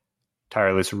 tireless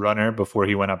runner before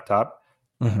he went up top.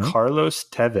 Mm-hmm. Carlos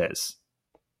Tevez.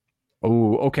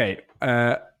 Oh, okay.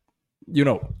 I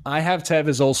have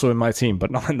Tevez also in my team,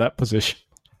 but not in that position.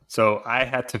 So I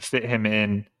had to fit him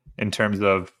in terms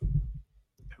of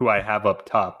who I have up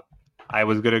top. I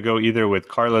was going to go either with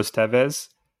Carlos Tevez.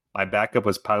 My backup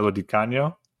was Paulo Di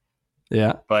Canio.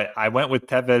 Yeah. But I went with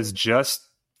Tevez just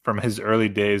from his early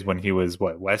days when he was,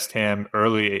 West Ham,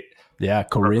 early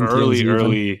Manchester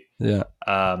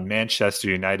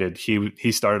United.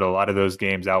 He started a lot of those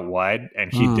games out wide,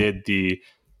 and he did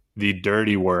the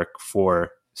dirty work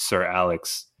for Sir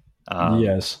Alex.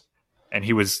 Yes. And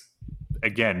he was,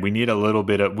 again, we need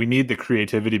the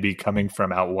creativity be coming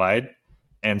from out wide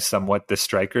and somewhat the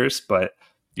strikers, but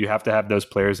you have to have those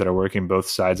players that are working both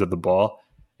sides of the ball,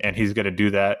 and he's going to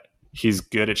do that. He's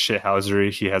good at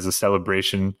shithousery. He has a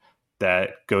celebration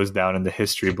that goes down in the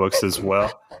history books as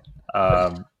well.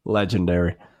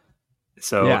 Legendary.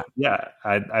 So,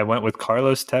 I went with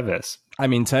Carlos Tevez. I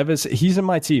mean, Tevez, he's in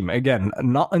my team. Again,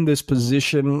 not in this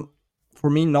position.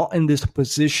 For me, not in this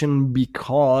position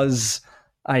because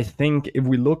I think if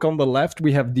we look on the left,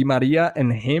 we have Di Maria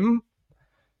and him.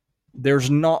 There's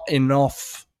not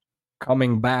enough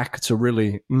coming back to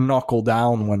really knuckle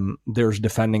down when there's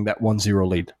defending that 1-0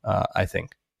 lead, I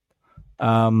think.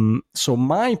 So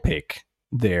my pick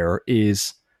there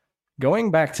is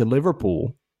going back to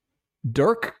Liverpool,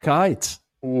 Dirk Kuyt.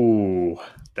 Ooh,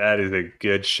 that is a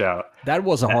good shout. That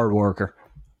was a hard worker.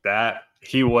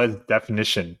 He was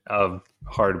definition of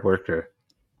hard worker.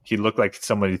 He looked like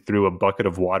somebody threw a bucket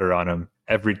of water on him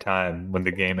every time when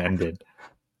the game ended.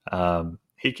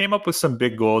 He came up with some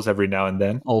big goals every now and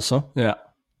then. Also, yeah.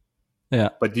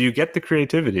 But do you get the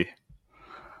creativity?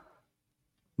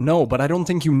 No, but I don't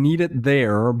think you need it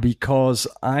there because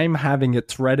I'm having it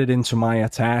threaded into my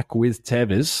attack with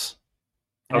Tevez,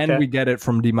 and we get it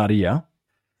from Di Maria.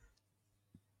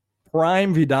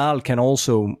 Prime Vidal can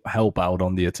also help out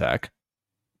on the attack.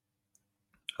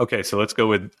 Okay, so let's go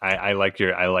with I like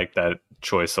that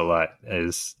choice a lot.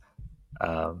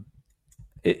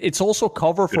 It's also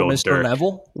cover for Mr. Dirk.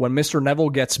 Neville. When Mr. Neville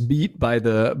gets beat by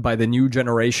the new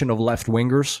generation of left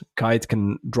wingers, Kuyt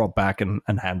can drop back and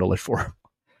handle it for him.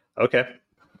 Okay,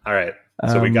 all right.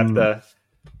 So we got the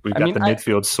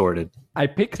midfield sorted. I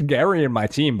picked Gary in my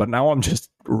team, but now I'm just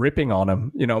ripping on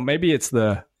him. Maybe it's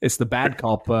the bad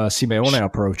cop Simeone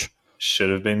approach.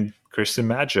 Should have been Christian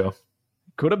Maggio.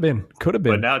 Could have been.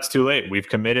 But now it's too late. We've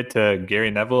committed to Gary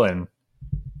Neville, and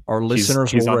our listeners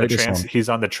he's will on rate us on. He's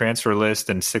on the transfer list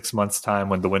in 6 months' time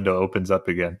when the window opens up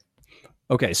again.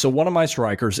 Okay, so one of my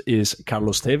strikers is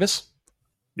Carlos Tevez.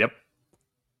 Yep.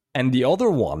 And the other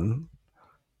one,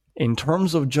 in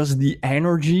terms of just the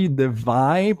energy, the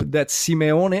vibe, that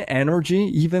Simeone energy,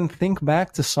 even think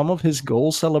back to some of his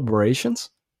goal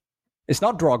celebrations. It's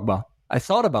not Drogba. I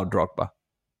thought about Drogba.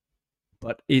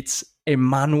 But it's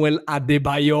Emmanuel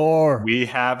Adebayor. We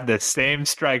have the same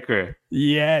striker.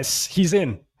 Yes, he's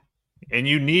in. And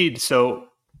you need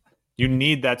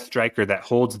that striker that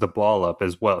holds the ball up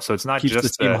as well. So it's not Keeps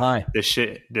just the team high. the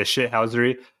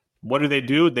shithousery. What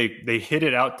do? They hit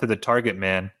it out to the target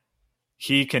man.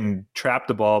 He can trap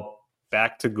the ball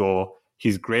back to goal.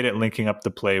 He's great at linking up the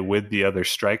play with the other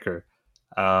striker.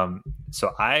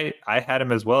 So I had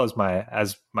him as well as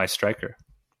my striker.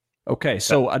 Okay,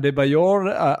 so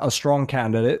Adebayor, a strong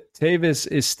candidate. Tevez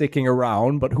is sticking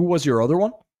around, but who was your other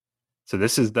one? So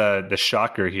this is the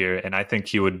shocker here, and I think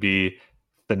he would be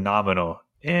phenomenal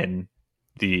in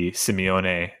the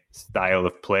Simeone style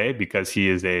of play because he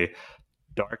is a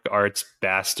dark arts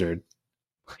bastard.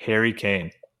 Harry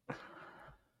Kane.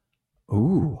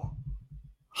 Ooh.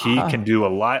 He can do a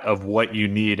lot of what you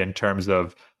need in terms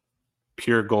of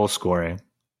pure goal scoring.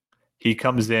 He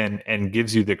comes in and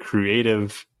gives you the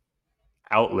creative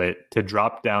outlet to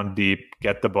drop down deep,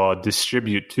 get the ball,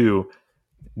 distribute to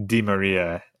Di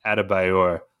Maria,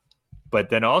 Adebayor. But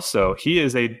then also he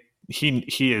is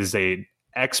a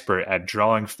expert at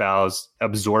drawing fouls,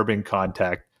 absorbing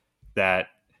contact that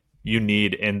you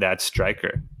need in that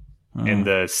striker in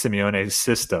the Simeone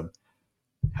system.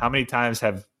 How many times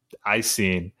have I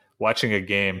seen watching a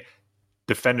game,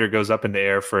 defender goes up in the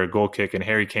air for a goal kick and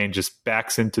Harry Kane just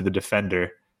backs into the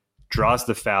defender, draws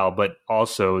the foul, but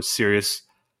also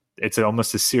it's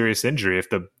almost a serious injury if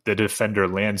the defender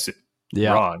lands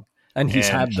wrong. And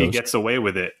he gets away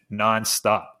with it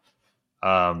nonstop.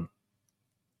 And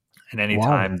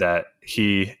anytime that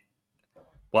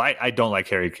I don't like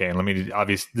Harry Kane.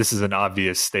 This is an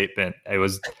obvious statement. I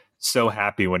was so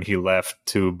happy when he left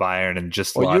to Bayern and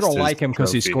just lost. You don't like him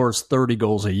because he scores 30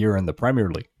 goals a year in the Premier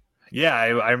League. Yeah,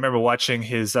 I remember watching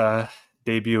his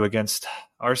debut against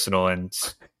Arsenal and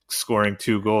scoring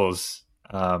 2 goals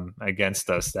against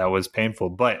us. That was painful,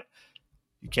 but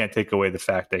you can't take away the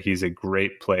fact that he's a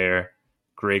great player,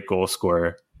 great goal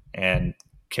scorer, and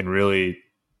can really,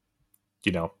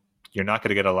 you're not going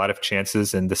to get a lot of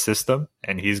chances in the system,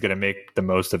 and he's going to make the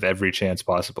most of every chance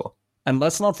possible. And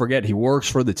let's not forget, he works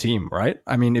for the team, right?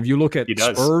 I mean, if you look at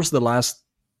Spurs the last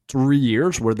 3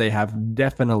 years, where they have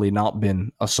definitely not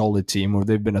been a solid team, where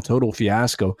they've been a total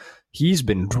fiasco, he's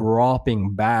been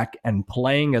dropping back and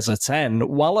playing as a 10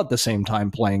 while at the same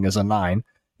time playing as a 9.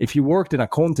 If he worked in a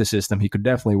Conte system, he could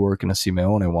definitely work in a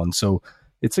Simeone one. So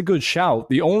it's a good shout.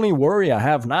 The only worry I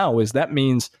have now is that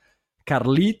means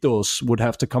Carlitos would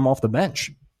have to come off the bench.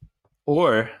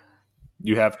 Or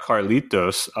you have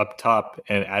Carlitos up top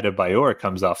and Adebayor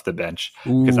comes off the bench.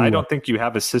 Because I don't think you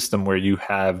have a system where you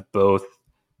have both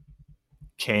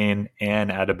Kane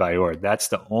and Adebayor. That's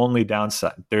the only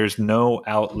downside. There's no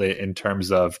outlet in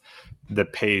terms of the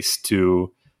pace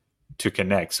to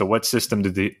connect. So what system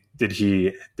did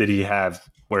he have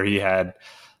where he had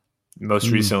most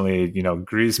recently,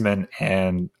 Griezmann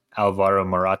and Alvaro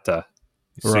Morata?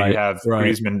 So you have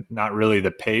Griezmann, not really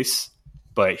the pace,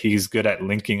 but he's good at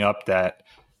linking up that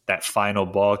final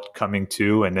ball coming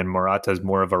to, and then Morata is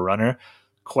more of a runner.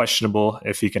 Questionable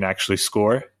if he can actually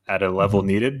score at a level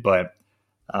needed, but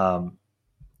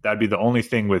that'd be the only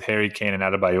thing with Harry Kane and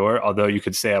Adebayor. Although you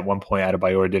could say at one point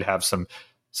Adebayor did have some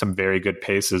very good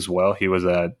pace as well. He was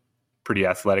a pretty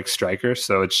athletic striker,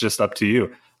 so it's just up to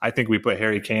you. I think we put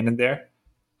Harry Kane in there,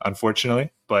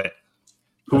 unfortunately, but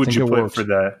who would you put for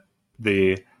the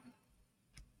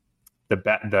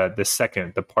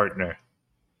second, the partner?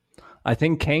 I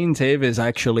think Kane Tevez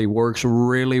actually works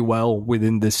really well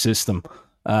within this system,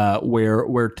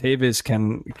 where Tevez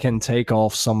can take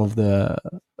off some of the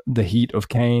heat of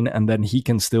Kane, and then he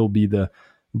can still be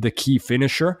the key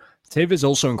finisher. Tevez is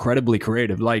also incredibly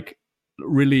creative, like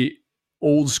really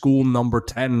old school number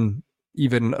 10,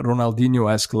 even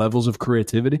Ronaldinho-esque levels of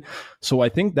creativity. So I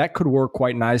think that could work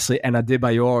quite nicely. And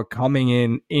Adebayor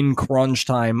coming in crunch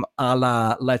time, a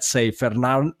la, let's say,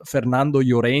 Fernando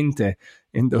Llorente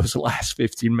in those last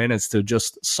 15 minutes to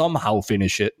just somehow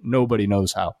finish it. Nobody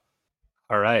knows how.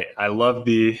 All right. I love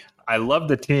the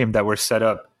team that we're set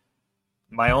up.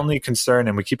 My only concern,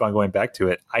 and we keep on going back to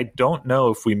it, I don't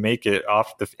know if we make it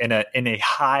off in a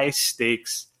high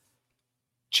stakes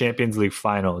Champions League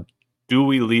final. Do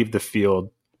we leave the field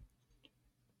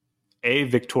A,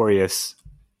 victorious,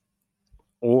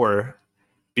 or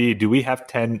B, do we have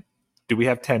 10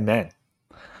 men?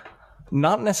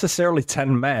 Not necessarily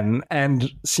 10 men, and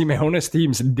Simeone's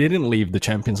teams didn't leave the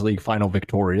Champions League final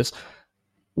victorious.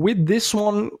 With this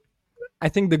one, I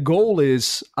think the goal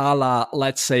is a la,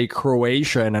 let's say,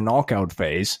 Croatia in a knockout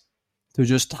phase, to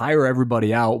just tire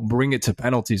everybody out, bring it to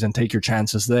penalties, and take your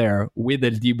chances there with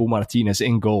El Dibu Martinez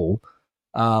in goal.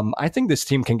 I think this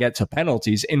team can get to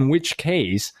penalties, in which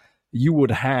case you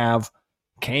would have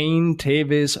Kane,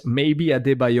 Tevez, maybe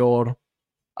Adebayor,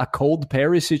 a cold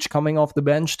Perisic coming off the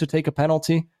bench to take a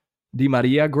penalty, Di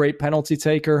Maria, great penalty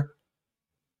taker.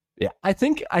 Yeah, I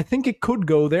think it could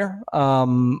go there.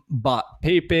 But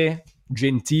Pepe,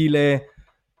 Gentile,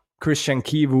 Christian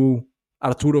Kivu,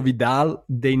 Arturo Vidal,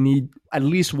 they need, at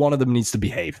least one of them needs to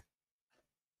behave.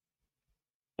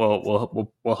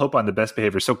 Well, we'll hope on the best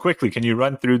behavior. So quickly, can you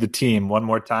run through the team one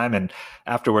more time? And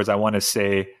afterwards, I want to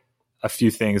say a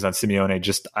few things on Simeone,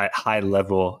 just at high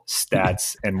level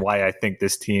stats and why I think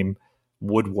this team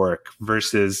would work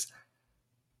versus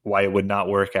why it would not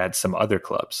work at some other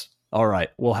clubs. All right,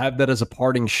 we'll have that as a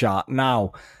parting shot.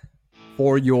 Now,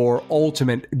 for your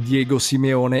ultimate Diego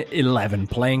Simeone 11,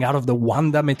 playing out of the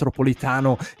Wanda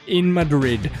Metropolitano in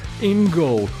Madrid, in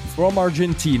goal from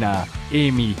Argentina,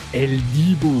 Emi El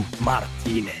Dibu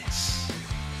Martinez.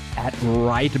 At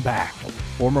right back,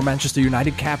 former Manchester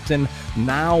United captain,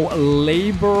 now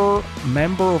Labour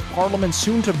Member of Parliament,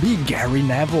 soon to be Gary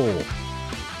Neville.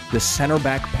 The centre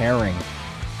back pairing,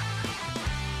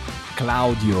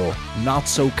 Claudio, not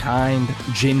so kind,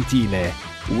 Gentile,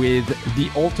 with the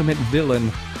ultimate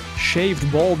villain,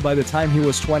 shaved bald by the time he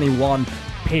was 21,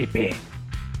 Pepe.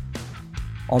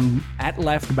 At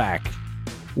left back,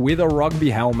 with a rugby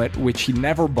helmet which he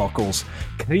never buckles,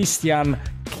 Christian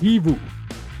Kivu.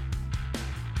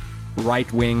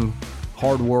 Right wing,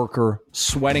 hard worker,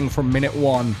 sweating from minute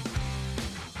one,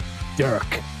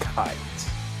 Dirk Kuyt.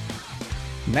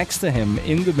 Next to him,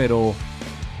 in the middle,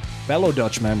 fellow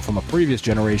Dutchman from a previous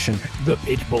generation, the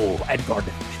Pitbull, Edgar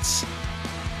Davids.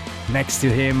 Next to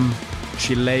him,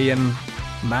 Chilean,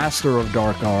 master of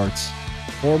dark arts,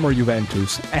 former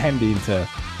Juventus and Inter,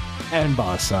 and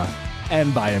Barca,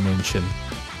 and Bayern München,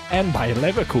 and Bayer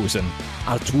Leverkusen,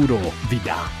 Arturo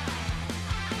Vidal.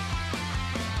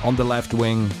 On the left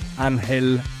wing,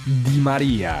 Angel Di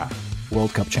Maria,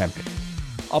 World Cup champion.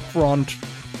 Up front,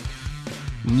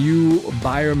 new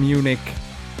Bayern Munich,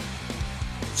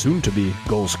 soon-to-be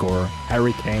goal scorer,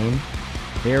 Harry Kane,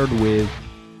 paired with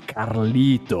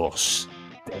Carlitos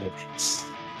Tevez.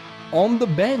 On the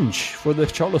bench for the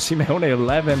Cholo Simeone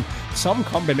 11, some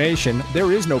combination,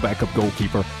 there is no backup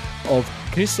goalkeeper, of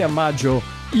Cristian Maggio,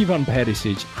 Ivan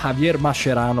Perisic, Javier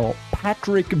Mascherano,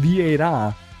 Patrick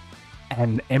Vieira,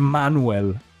 and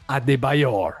Emmanuel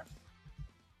Adebayor.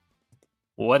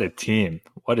 What a team.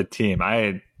 What a team.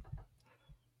 I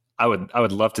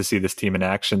would love to see this team in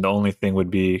action. The only thing would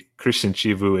be Christian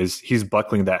Chivu he's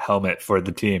buckling that helmet for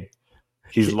the team.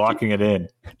 He's locking it in.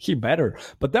 He better.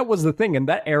 But that was the thing. In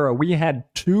that era, we had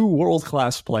two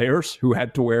world-class players who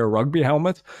had to wear a rugby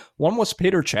helmet. One was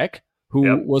Petr Cech,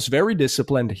 who was very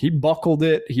disciplined. He buckled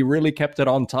it. He really kept it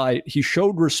on tight. He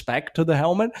showed respect to the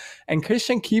helmet. And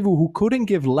Christian Kivu, who couldn't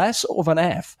give less of an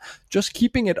F, just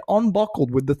keeping it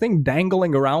unbuckled with the thing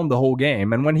dangling around the whole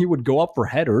game. And when he would go up for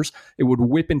headers, it would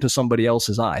whip into somebody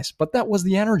else's eyes. But that was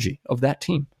the energy of that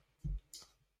team.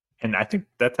 And I think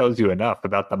that tells you enough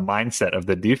about the mindset of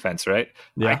the defense, right?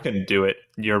 Yeah. I couldn't do it.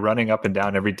 You're running up and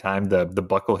down every time the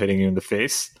buckle hitting you in the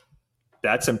face.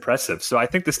 That's impressive. So I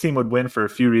think this team would win for a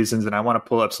few reasons, and I want to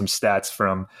pull up some stats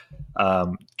from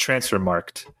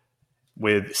Transfermarkt.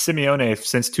 With Simeone,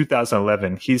 since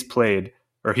 2011, he's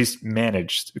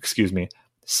managed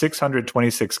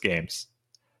 626 games.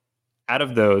 Out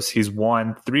of those, he's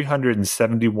won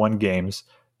 371 games,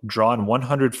 drawn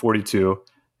 142,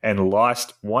 and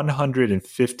lost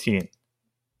 115.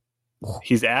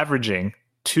 He's averaging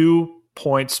 2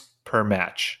 points per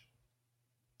match.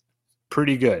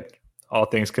 Pretty good, all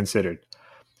things considered.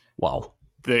 Wow.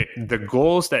 The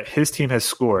goals that his team has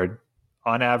scored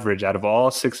on average out of all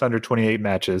 628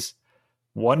 matches,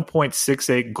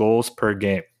 1.68 goals per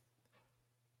game.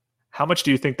 How much do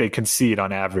you think they concede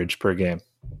on average per game?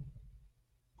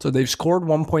 So they've scored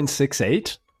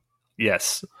 1.68?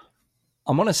 Yes.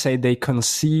 I'm going to say they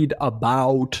concede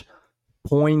about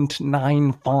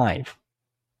 0.95.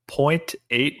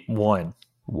 0.81.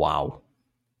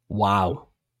 Wow.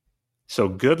 So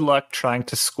good luck trying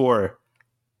to score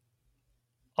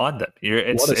on them.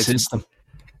 What a system.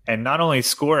 And not only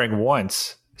scoring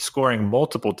once, scoring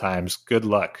multiple times, good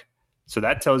luck. So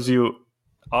that tells you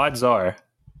odds are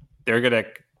they're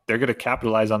gonna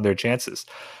capitalize on their chances.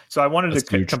 So I wanted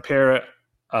to compare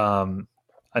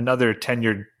another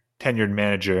tenured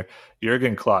manager,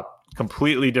 Jurgen Klopp.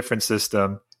 Completely different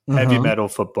system, heavy metal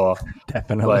football.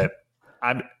 Definitely.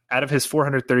 But out of his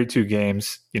 432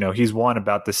 games, he's won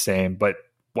about the same. But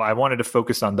I wanted to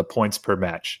focus on the points per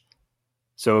match.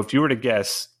 So if you were to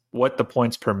guess what the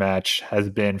points per match has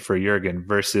been for Jurgen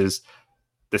versus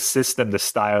the system, the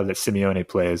style that Simeone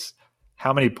plays,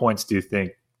 how many points do you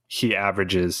think he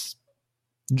averages?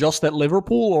 Just at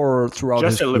Liverpool or throughout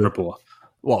his career? Liverpool.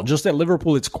 Well, just at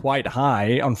Liverpool, it's quite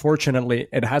high. Unfortunately,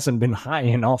 it hasn't been high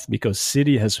enough because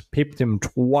City has pipped him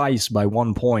twice by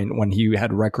 1 point when he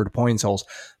had record points totals.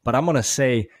 But I'm going to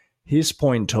say his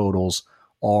point totals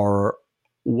are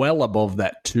well above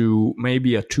that to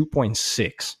maybe a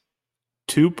 2.6.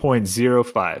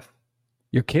 2.05.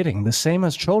 You're kidding. The same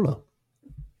as Cholo.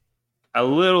 A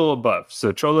little above.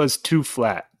 So Cholo is too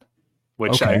flat,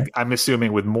 which Okay. I'm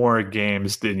assuming with more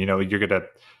games, then you're going to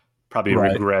probably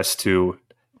regress to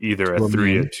either a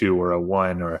 3, a 2, or a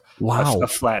 1, or a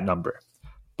flat number.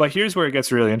 But here's where it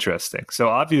gets really interesting. So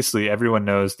obviously everyone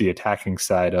knows the attacking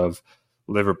side of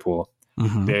Liverpool.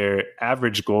 Mm-hmm. Their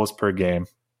average goals per game,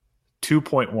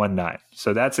 2.19.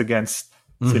 So that's against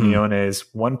Simeone's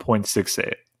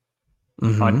 1.68.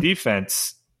 Mm-hmm. On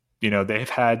defense, they've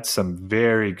had some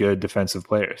very good defensive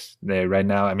players. Right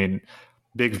now, I mean,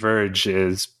 Big Verge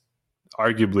is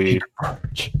arguably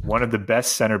one of the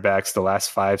best center backs the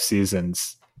last 5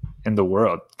 seasons in the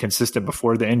world. Consistent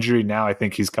before the injury. Now I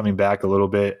think he's coming back a little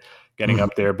bit, getting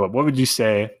up there. But what would you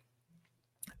say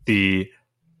the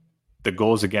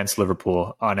goals against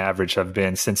Liverpool on average have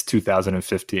been since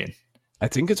 2015? I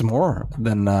think it's more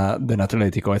than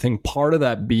Atletico. I think part of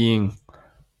that being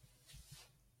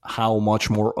how much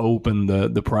more open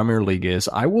the Premier League is.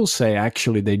 I will say,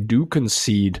 actually, they do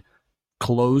concede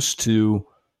close to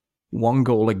 1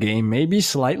 goal a game, maybe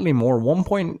slightly more,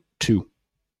 1.2.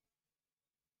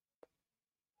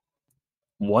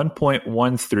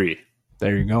 1.13.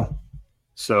 There you go.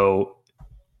 So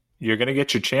you're going to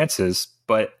get your chances,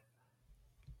 but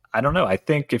I don't know. I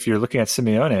think if you're looking at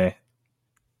Simeone,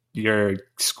 you're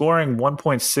scoring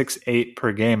 1.68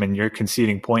 per game and you're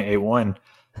conceding 0.81.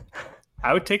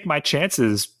 I would take my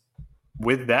chances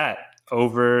with that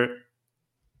over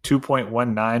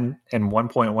 2.19 and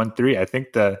 1.13. I think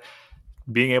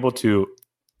being able to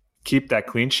keep that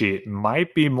clean sheet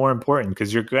might be more important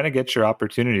because you're going to get your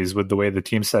opportunities with the way the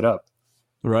team's set up.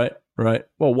 Right.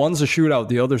 Well, one's a shootout,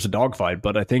 the other's a dogfight,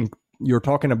 but I think you're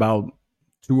talking about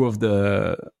two of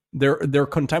they're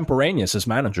contemporaneous as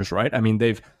managers, right? I mean,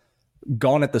 they've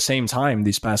gone at the same time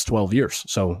these past 12 years.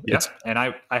 So yeah, and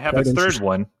I have a third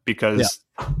one because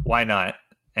why not?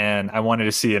 And I wanted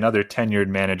to see another tenured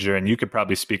manager, and you could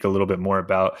probably speak a little bit more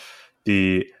about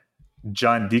the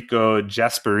Giandico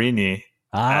Gasperini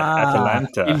at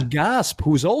Atalanta. Il Gasp,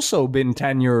 who's also been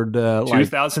tenured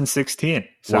 2016.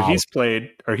 So wow.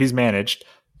 He's managed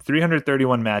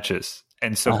 331 matches.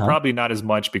 And so probably not as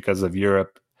much because of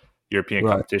European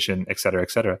competition, et cetera, et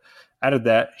cetera. Out of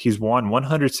that, he's won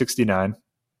 169,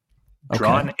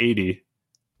 drawn 80,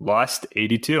 lost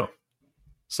 82.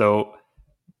 So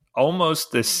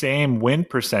almost the same win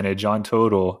percentage on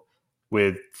total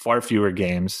with far fewer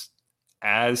games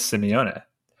as Simeone.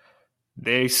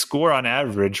 They score on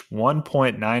average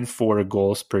 1.94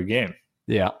 goals per game.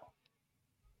 Yeah.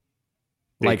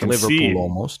 Like Liverpool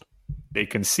almost. They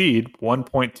concede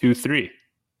 1.23.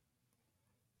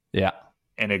 Yeah.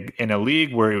 In a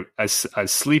league where a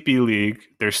sleepy league,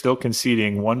 they're still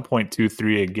conceding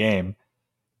 1.23 a game,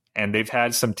 and they've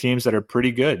had some teams that are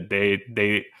pretty good.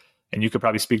 They and you could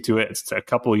probably speak to it. It's a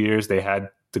couple of years they had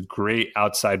the great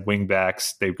outside wing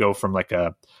backs. They go from like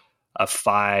a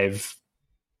 5-3-2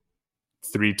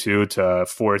 to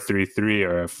 4-3-3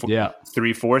 or a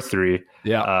 3-4-3.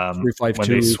 Yeah,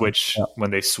 3-5-2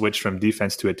 when they switch from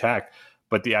defense to attack.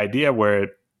 But the idea where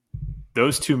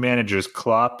those two managers,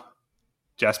 Klopp,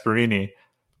 Gasperini,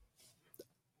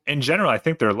 in general, I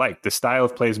think they're alike. The style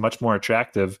of play is much more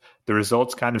attractive. The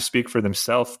results kind of speak for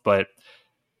themselves, but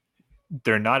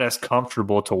they're not as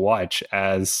comfortable to watch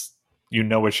as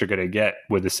what you're going to get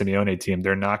with the Simeone team.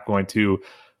 They're not going to,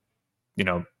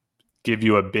 give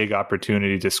you a big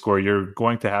opportunity to score. You're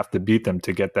going to have to beat them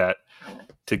to get that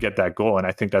goal. And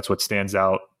I think that's what stands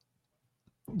out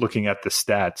looking at the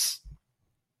stats.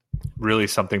 Really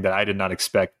something that I did not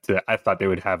expect. I thought they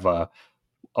would have a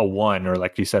 1 or,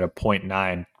 like you said, a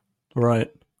 0.9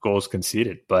 goals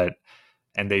conceded,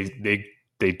 and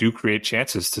they do create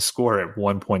chances to score at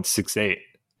 1.68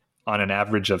 on an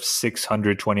average of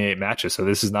 628 matches. So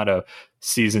this is not a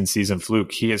season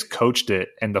fluke. He has coached it,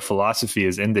 and the philosophy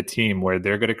is in the team where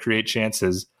they're going to create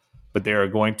chances, but they are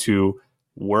going to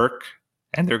work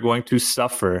and they're going to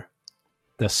suffer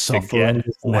to get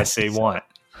what they want.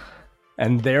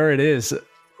 And there it is,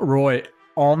 Roy,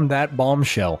 on that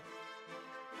bombshell.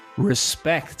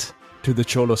 Respect to the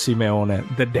Cholo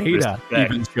Simeone. The data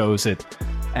even shows it.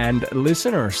 And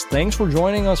listeners, thanks for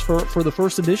joining us for the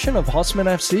first edition of Husman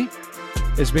FC.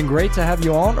 It's been great to have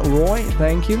you on. Roy,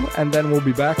 thank you. And then we'll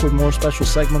be back with more special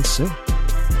segments soon.